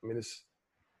 impacted. I mean, it's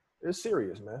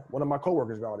serious, man. One of my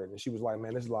coworkers got it, and she was like,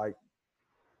 man, this is like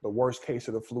the worst case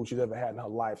of the flu she's ever had in her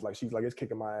life. Like, she's like, it's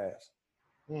kicking my ass.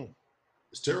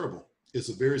 It's terrible. It's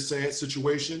a very sad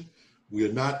situation. We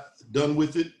are not done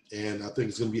with it, and I think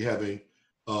it's going to be having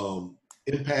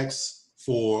impacts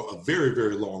for a very,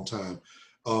 very long time.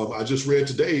 I just read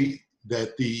today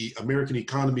that the American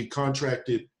economy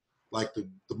contracted like the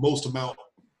most amount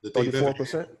that they've ever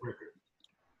had.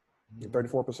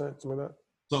 34%, something like that?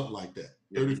 Something like that.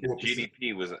 34%.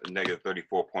 GDP was negative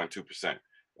 34.2%.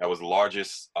 That was the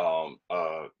largest drop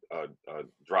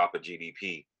of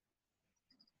GDP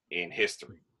in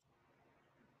history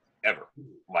ever.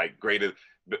 Like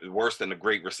worse than the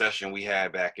Great Recession we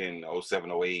had back in 07,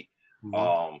 08.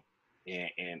 I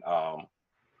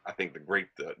think the Great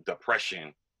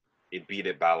Depression, it beat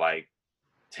it by like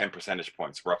 10 percentage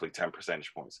points, roughly 10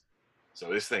 percentage points.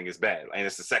 So this thing is bad. And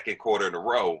it's the second quarter in a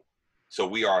row. So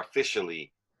we are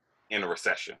officially in a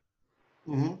recession.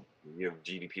 You have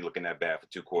GDP looking that bad for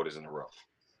 2 quarters in a row.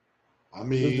 I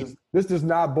mean, this does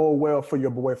not bode well for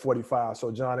your boy 45.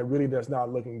 So John, it really does not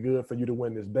looking good for you to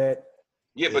win this bet.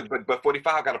 Yeah, but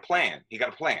 45 got a plan. He got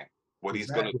a plan. What he's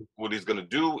gonna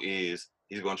do is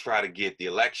he's gonna try to get the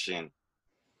election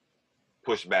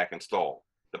pushed back and stalled.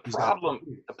 The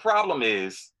problem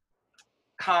is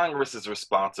Congress is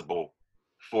responsible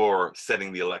for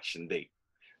setting the election date.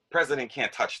 President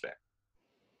can't touch that.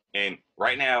 And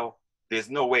right now, there's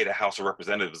no way the House of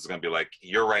Representatives is gonna be like,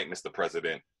 you're right, Mr.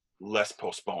 President, let's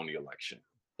postpone the election.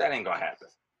 That ain't gonna happen.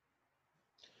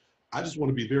 I just want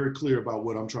to be very clear about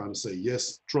what I'm trying to say.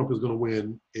 Yes, Trump is going to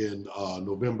win in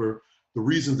November. The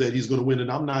reasons that he's going to win,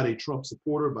 and I'm not a Trump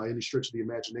supporter by any stretch of the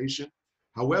imagination.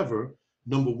 However,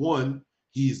 number one,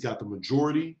 he's got the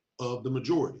majority of the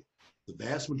majority. The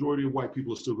vast majority of white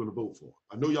people are still going to vote for him.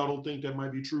 I know y'all don't think that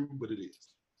might be true, but it is.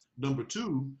 Number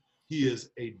two, he has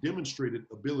a demonstrated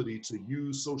ability to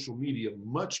use social media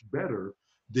much better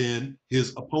than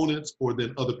his opponents or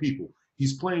than other people.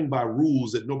 He's playing by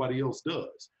rules that nobody else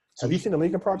does. So Have you seen the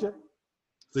Lincoln Project?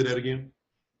 Say that again.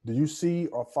 Do you see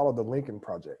or follow the Lincoln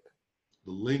Project?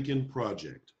 The Lincoln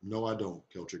Project. No, I don't,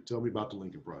 Keltrick. Tell me about the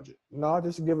Lincoln Project. No,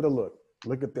 just give it a look.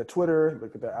 Look at their Twitter,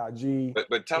 look at their IG.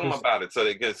 But tell them about it, so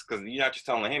they because you're not just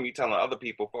telling him, you're telling other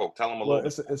people, folk. Tell them a little.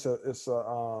 It's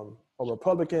a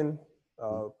Republican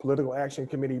political action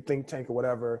committee, think tank, or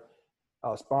whatever,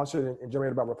 sponsored and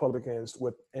generated by Republicans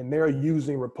and they're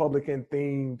using Republican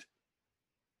themed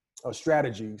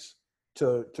strategies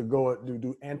to go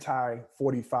do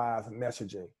anti-45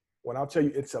 messaging. When I'll tell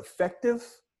you it's effective,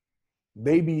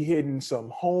 they be hitting some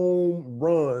home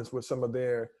runs with some of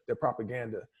their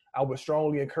propaganda. I would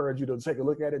strongly encourage you to take a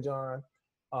look at it, John.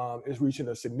 It's reaching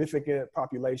a significant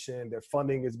population. Their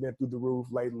funding has been through the roof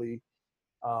lately.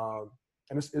 And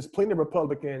it's plenty of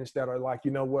Republicans that are like,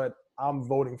 you know what, I'm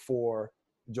voting for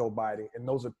Joe Biden. And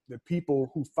those are the people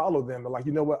who follow them are like,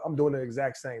 you know what, I'm doing the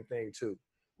exact same thing too.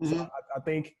 Mm-hmm. So I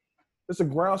think there's a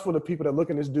grounds for the people that look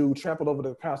at this dude trampled over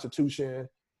the Constitution.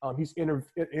 He's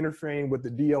interfering with the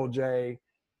DOJ,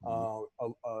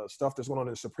 stuff that's going on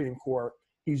in the Supreme Court.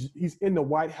 He's in the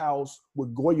White House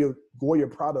with Goya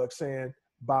products saying,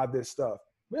 buy this stuff.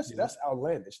 That's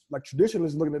outlandish. Like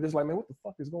traditionalists looking at this like, man, what the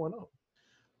fuck is going on?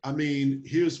 I mean,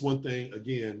 here's one thing,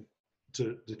 again,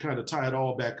 to kind of tie it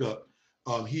all back up.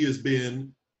 He has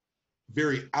been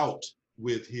very out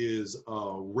with his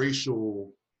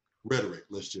racial rhetoric,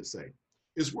 let's just say.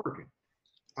 It's working.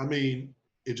 I mean,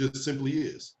 it just simply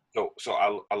is.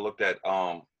 So I looked at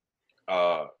some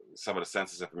of the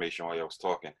census information while I was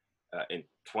talking. In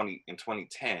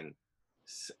 2010,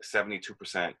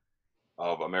 72%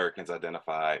 of Americans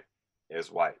identified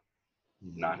as white,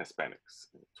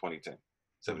 non-Hispanics. 2010,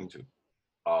 72.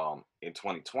 In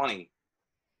 2020,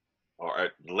 or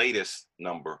at latest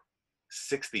number,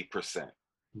 60%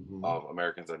 of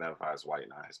Americans identify as white,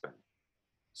 non-Hispanic.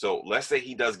 So let's say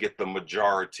he does get the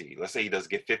majority. Let's say he does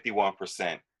get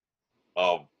 51%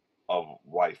 of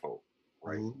white folk,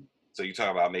 right? So you're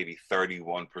talking about maybe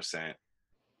 31%.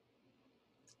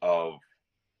 Of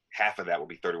half of that would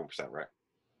be 31%, right?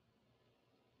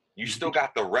 You still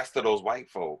got the rest of those white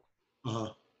folk.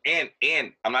 And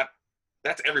I'm not,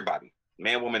 that's everybody,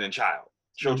 man, woman, and child.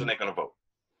 Children ain't gonna vote.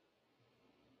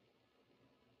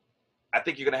 I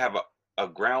think you're gonna have a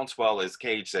groundswell, as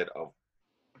Cage said, of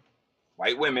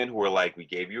white women who are like, we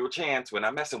gave you a chance, we're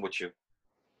not messing with you.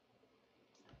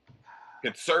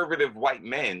 Conservative white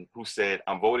men who said,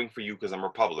 I'm voting for you because I'm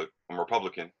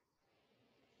Republican.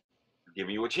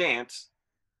 Giving you a chance.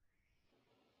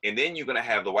 And then you're gonna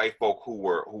have the white folk who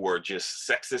were just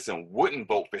sexist and wouldn't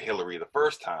vote for Hillary the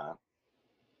first time.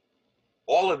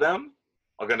 All of them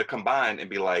are gonna combine and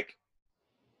be like,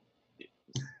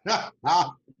 no,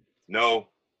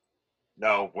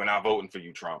 we're not voting for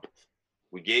you, Trump.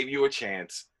 We gave you a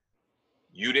chance.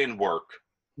 You didn't work.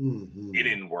 It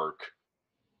didn't work.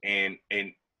 And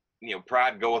you know,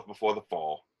 pride goeth before the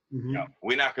fall. You know,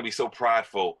 we're not gonna be so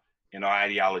prideful in our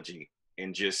ideology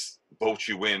and just vote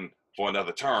you in for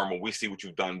another term when we see what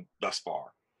you've done thus far.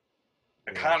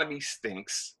 Economy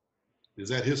stinks. Is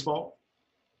that his fault?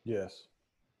 Yes.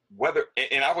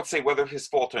 And I would say whether his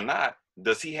fault or not,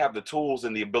 does he have the tools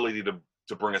and the ability to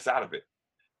bring us out of it?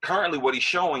 Currently, what he's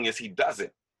showing is he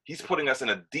doesn't. He's putting us in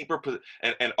a deeper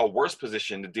and a worse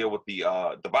position to deal with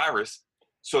the virus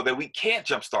so that we can't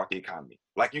jumpstart the economy.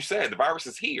 Like you said, the virus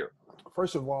is here.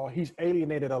 First of all, he's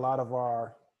alienated a lot of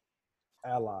our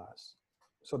allies.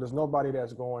 So there's nobody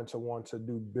that's going to want to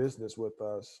do business with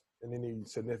us in any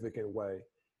significant way.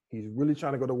 He's really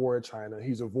trying to go to war with China.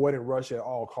 He's avoiding Russia at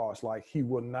all costs. Like, he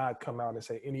will not come out and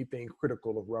say anything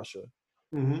critical of Russia.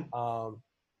 The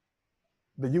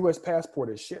U.S. passport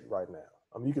is shit right now.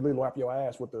 I mean, you can literally wipe your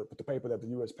ass with the paper that the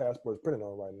U.S. passport is printed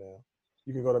on right now.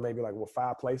 You can go to maybe like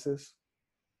 5 places.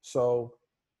 So,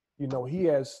 you know, he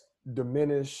has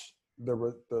diminished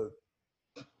the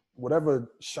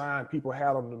whatever shine people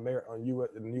had on in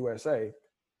the USA.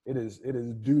 It is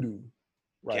doo-doo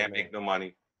right now. Can't make no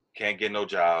money. Can't get no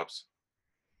jobs.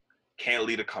 Can't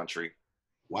lead a country.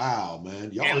 Wow,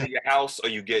 man. Y'all can't leave your house, or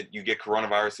you get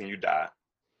coronavirus and you die.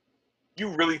 You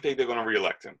really think they're gonna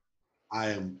reelect him?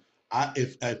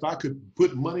 If I could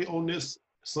put money on this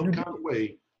some kind of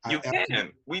way, you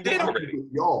can. We did already.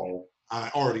 Y'all, I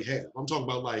already have. I'm talking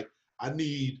about, like, I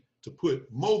need to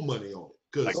put more money on it.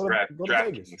 Like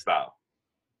DraftKings style.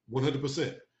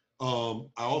 100%. I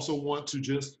also want to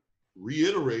just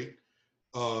reiterate,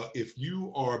 if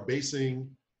you are basing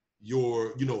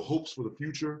your, hopes for the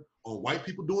future on white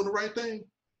people doing the right thing,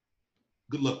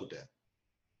 good luck with that.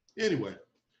 Anyway,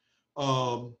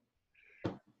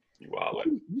 You wild.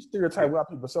 You stereotype white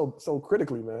people so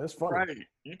critically, man. It's funny. Right.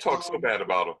 You talk so bad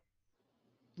about them.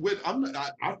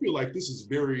 I feel like this is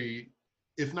very,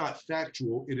 if not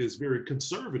factual, it is very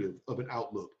conservative of an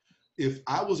outlook. If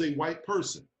I was a white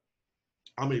person,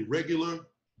 I'm a regular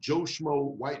Joe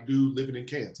Schmo white dude living in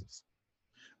Kansas.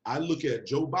 I look at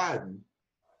Joe Biden,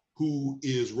 who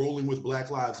is rolling with Black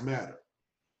Lives Matter,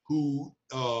 who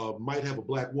might have a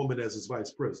black woman as his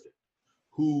vice president,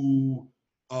 who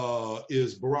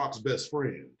is Barack's best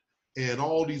friend, and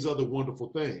all these other wonderful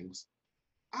things.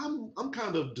 I'm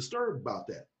kind of disturbed about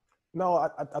that. No,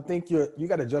 I think you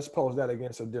got to just pose that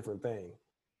against a different thing.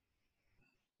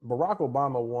 Barack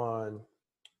Obama won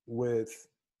with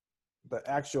the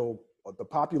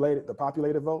popular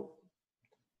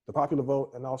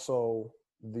vote, and also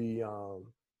the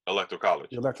Electoral college.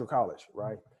 The electoral college,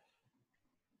 right?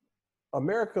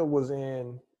 America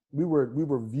we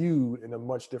were viewed in a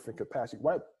much different capacity,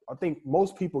 right? I think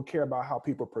most people care about how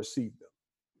people perceive them.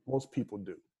 Most people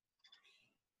do.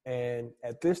 And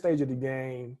at this stage of the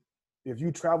game, if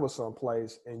you travel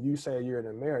someplace and you say you're an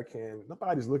American,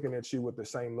 nobody's looking at you with the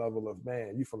same level of,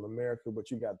 man, you from America, but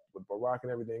you got with Barack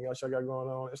and everything else y'all got going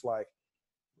on. It's like,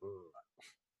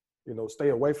 stay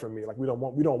away from me. Like we don't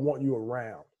want you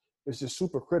around. It's just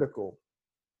super critical.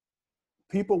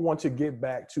 People want to get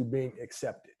back to being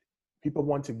accepted. People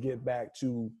want to get back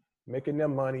to making their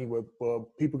money where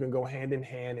people can go hand in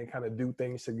hand and kind of do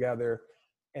things together.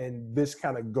 And this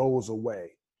kind of goes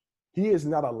away. He is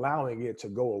not allowing it to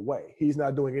go away. He's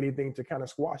not doing anything to kind of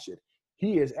squash it.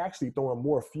 He is actually throwing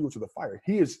more fuel to the fire.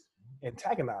 He is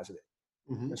antagonizing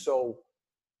it. Mm-hmm. And so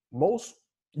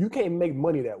you can't make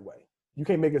money that way. You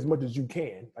can't make as much as you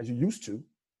used to.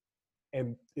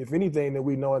 And if anything that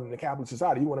we know in the capitalist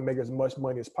society, you want to make as much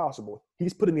money as possible.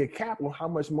 He's putting a cap on how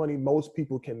much money most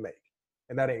people can make.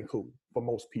 And that ain't cool for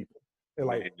most people. They're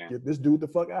like, get this dude the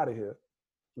fuck out of here.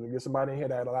 So we get somebody in here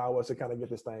that allow us to kind of get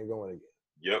this thing going again.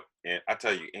 Yep. And I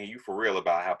tell you, and you for real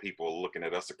about how people are looking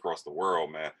at us across the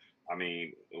world, man. I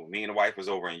mean, me and the wife was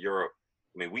over in Europe.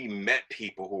 I mean, we met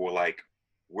people who were like,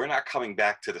 we're not coming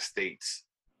back to the States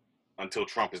until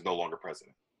Trump is no longer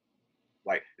president.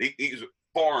 Like these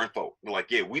foreign folk, they're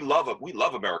like, yeah, we love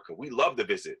America. We love to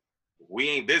visit. We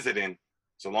ain't visiting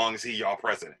so long as he y'all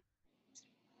president.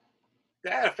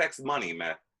 That affects money,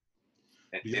 man.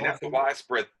 And that's a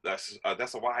widespread. That's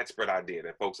a widespread idea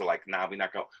that folks are like, nah,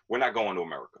 we're not going to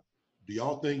America. Do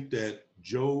y'all think that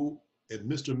Joe and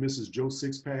Mr. and Mrs. Joe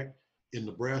Sixpack in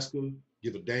Nebraska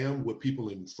give a damn what people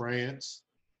in France,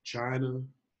 China,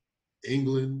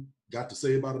 England got to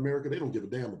say about America? They don't give a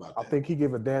damn about that. I think he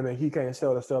give a damn, and he can't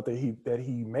sell the stuff that he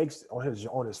makes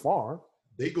on his farm.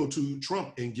 They go to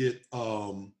Trump and get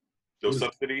those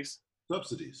subsidies.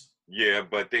 Subsidies. Yeah,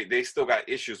 but they still got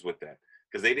issues with that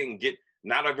because they didn't get.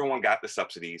 Not everyone got the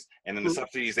subsidies, and then the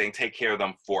subsidies ain't take care of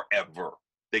them forever.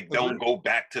 They don't go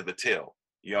back to the till.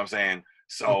 You know what I'm saying?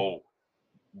 So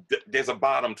there's a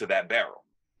bottom to that barrel,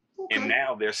 and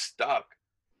now they're stuck.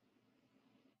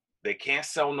 They can't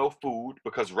sell no food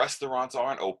because restaurants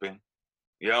aren't open.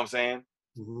 You know what I'm saying?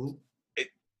 Mm-hmm.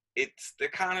 It's the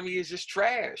economy is just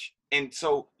trash. And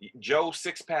so Joe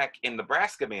Sixpack in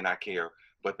Nebraska may not care,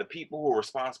 but the people who are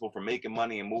responsible for making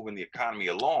money and moving the economy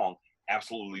along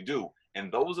absolutely do. And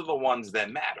those are the ones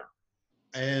that matter.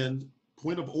 And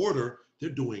point of order, they're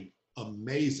doing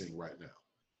amazing right now.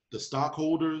 The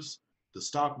stockholders, the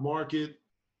stock market,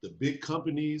 the big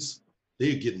companies,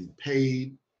 they're getting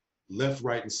paid left,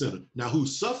 right, and center. Now,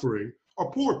 who's suffering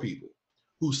are poor people.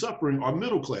 Who's suffering are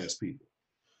middle-class people.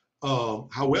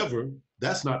 However,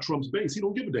 that's not Trump's base. He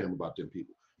don't give a damn about them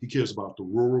people. He cares about the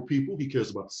rural people. He cares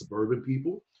about the suburban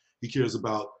people. He cares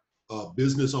about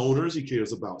business owners. He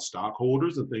cares about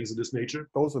stockholders and things of this nature.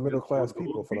 Those are middle-class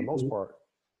people for the most part.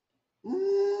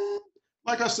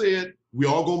 Like I said, we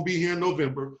all gonna be here in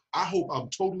November. I hope I'm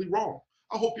totally wrong.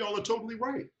 I hope y'all are totally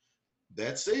right.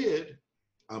 That said,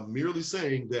 I'm merely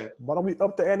saying that. Why don't we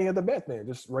up the ante of the bet then?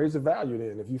 Just raise the value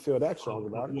then if you feel that strong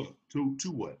about it.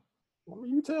 To what? I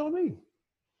mean, you tell me.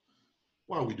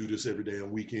 Why don't we do this every damn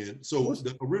weekend? So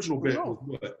the original bet was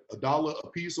what? $1 a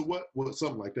piece or what? Well,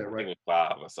 something like that, right? It was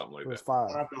 $5 or something like that. It was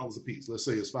 $5 a piece. Let's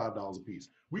say it's $5 a piece.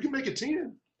 We can make it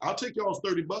 10. I'll take y'all's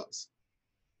 $30.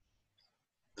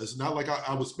 It's not like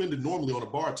I would spend it normally on a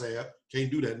bar tab.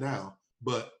 Can't do that now,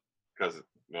 but because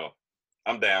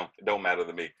I'm down. It don't matter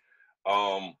to me.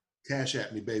 Cash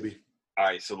at me, baby. All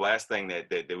right. So last thing that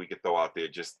we could throw out there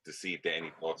just to see if there are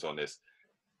any thoughts on this.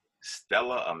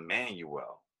 Stella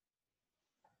Emanuel.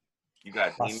 You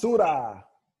got Basura.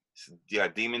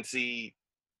 demon seed,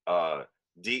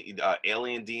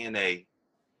 alien DNA,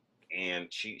 and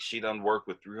she done worked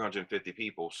with 350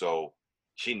 people, so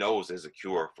she knows there's a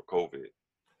cure for COVID.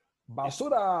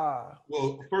 Basura.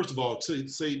 Well, first of all,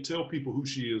 tell people who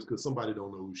she is, because somebody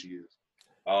don't know who she is.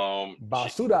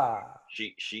 Basura.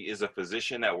 She is a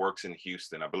physician that works in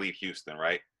Houston. I believe Houston,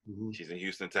 right? Mhm. She's in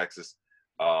Houston, Texas.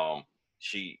 I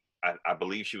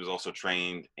believe she was also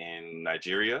trained in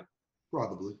Nigeria.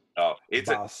 Probably. She was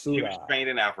Basura. trained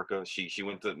in Africa. She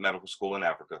went to medical school in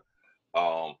Africa.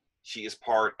 She is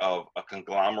part of a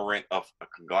conglomerate of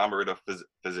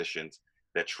physicians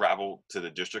that traveled to the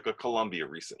District of Columbia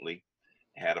recently,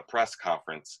 had a press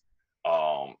conference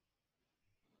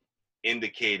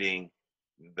indicating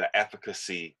the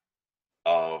efficacy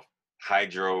of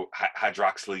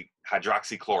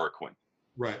hydroxychloroquine.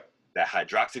 Right. That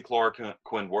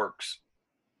hydroxychloroquine works,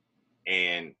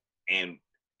 and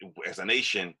as a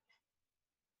nation,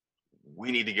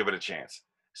 we need to give it a chance.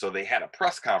 So they had a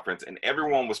press conference, and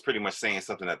everyone was pretty much saying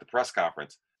something at the press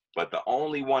conference, but the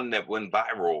only one that went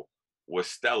viral was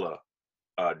Stella,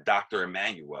 Dr.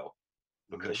 Emmanuel,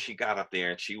 because she got up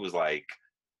there and she was like,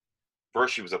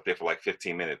 first she was up there for like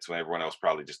 15 minutes when everyone else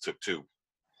probably just took 2.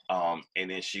 And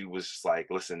then she was just like,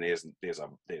 listen, there's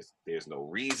no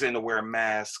reason to wear a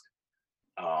mask.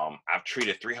 I've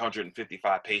treated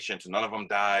 355 patients, none of them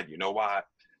died. You know why?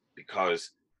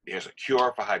 Because there's a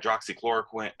cure for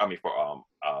hydroxychloroquine. I mean,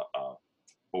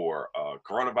 for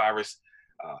coronavirus.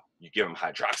 You give them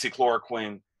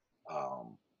hydroxychloroquine,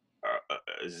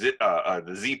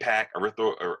 the Z-Pack,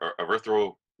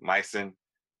 erythromycin,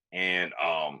 and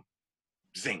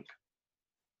zinc.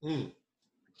 Give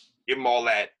them all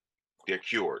that, they're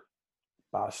cured.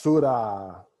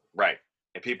 Basura. Right.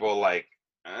 And people are like,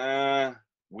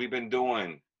 we've been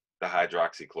doing the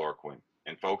hydroxychloroquine,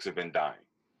 and folks have been dying.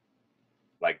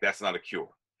 Like, that's not a cure.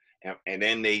 And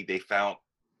then they found,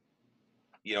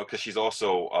 because she's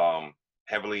also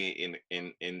heavily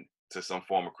into some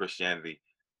form of Christianity,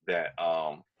 that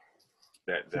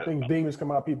She thinks demons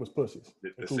come out of people's pussies.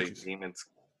 They say demons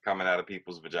coming out of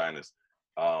people's vaginas.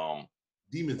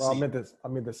 Demon Well, seed. I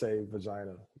meant to say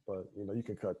vagina, but you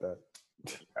can cut that.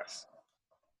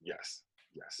 Yes.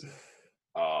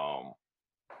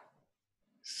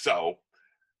 So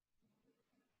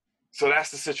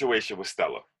that's the situation with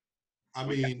Stella. I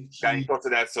mean, got any thoughts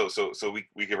of that? So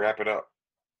we can wrap it up.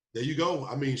 There you go.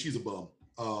 I mean, she's a bum.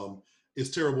 It's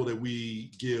terrible that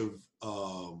we give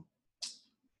a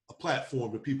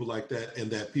platform to people like that,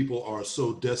 and that people are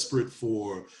so desperate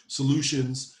for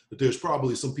solutions that there's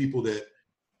probably some people that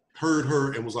heard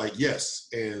her and was like, yes,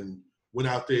 and went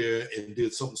out there and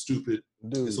did something stupid.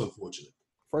 Dude, it's unfortunate.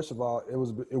 First of all, it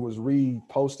was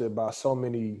reposted by so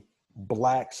many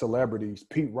Black celebrities.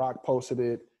 Pete Rock posted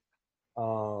it.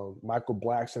 Michael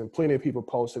Blackson, plenty of people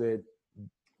posted it.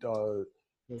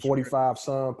 45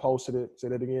 Sun posted it. Say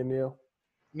that again, Neil.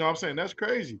 No, I'm saying that's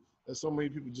crazy. That so many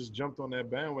people just jumped on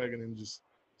that bandwagon and just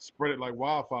spread it like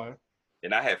wildfire.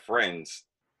 And I had friends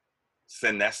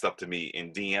send that stuff to me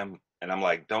in DM, and I'm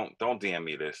like, don't DM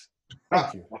me this.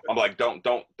 Thank you. I'm like, don't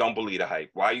believe the hype.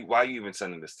 Why are you even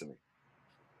sending this to me?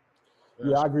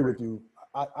 Yeah, I agree with you.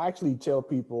 I actually tell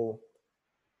people,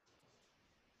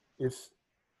 I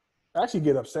actually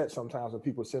get upset sometimes when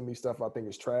people send me stuff I think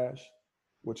is trash,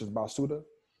 which is basura.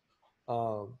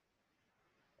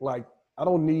 Like, I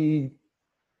don't need.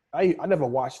 I never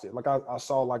watched it. Like, I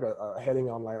saw like a heading.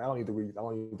 I'm like, I don't need to read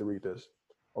this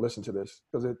or listen to this,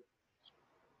 because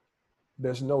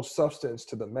there's no substance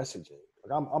to the messaging.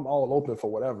 Like, I'm all open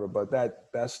for whatever, but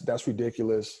that's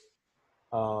ridiculous.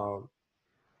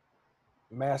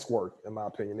 Mask work, in my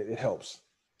opinion, it helps.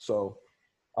 So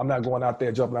I'm not going out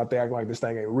there, jumping out there, acting like this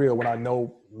thing ain't real when I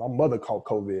know my mother caught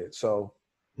COVID. So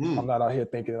I'm not out here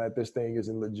thinking that this thing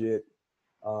isn't legit.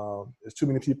 There's too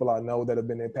many people I know that have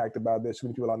been impacted by this, too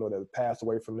many people I know that have passed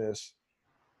away from this.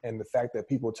 And the fact that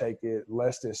people take it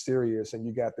less than serious, and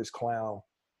you got this clown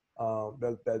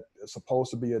that is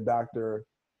supposed to be a doctor,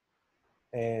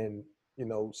 and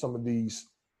some of these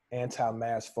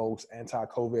anti-mask folks,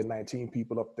 anti-COVID-19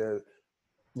 people up there,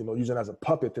 using it as a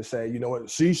puppet to say, you know what,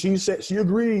 she said she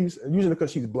agrees, and using it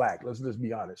because she's Black. Let's just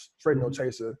be honest. Straight no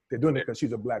chaser. They're doing it because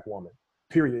she's a Black woman.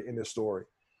 Period. In this story,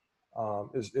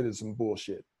 it is some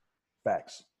bullshit.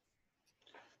 Facts.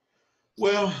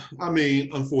 Well, I mean,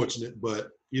 unfortunate,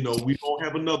 but we don't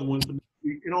have another one for next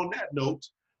week. And on that note,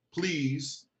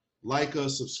 please like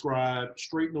us, subscribe.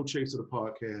 Straight No Chaser, the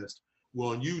podcast.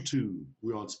 We're on YouTube.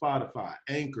 We're on Spotify,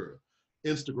 Anchor,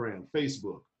 Instagram,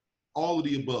 Facebook, all of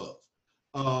the above.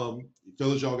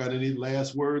 Fellas, y'all got any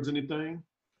last words, anything?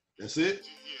 That's it?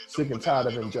 Sick and tired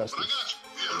of injustice.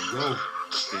 There you go.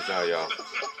 Peace out, y'all.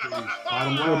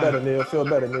 Bottom Feel line. better, Neil. Feel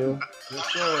better, Neil.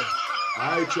 Yes, sir.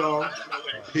 All right, y'all.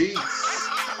 Peace.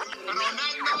 And on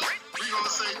that note, we're going to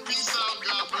say peace out,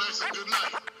 God bless, and good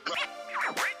night.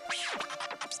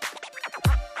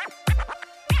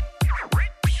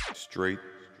 Straight,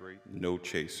 no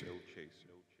chaser.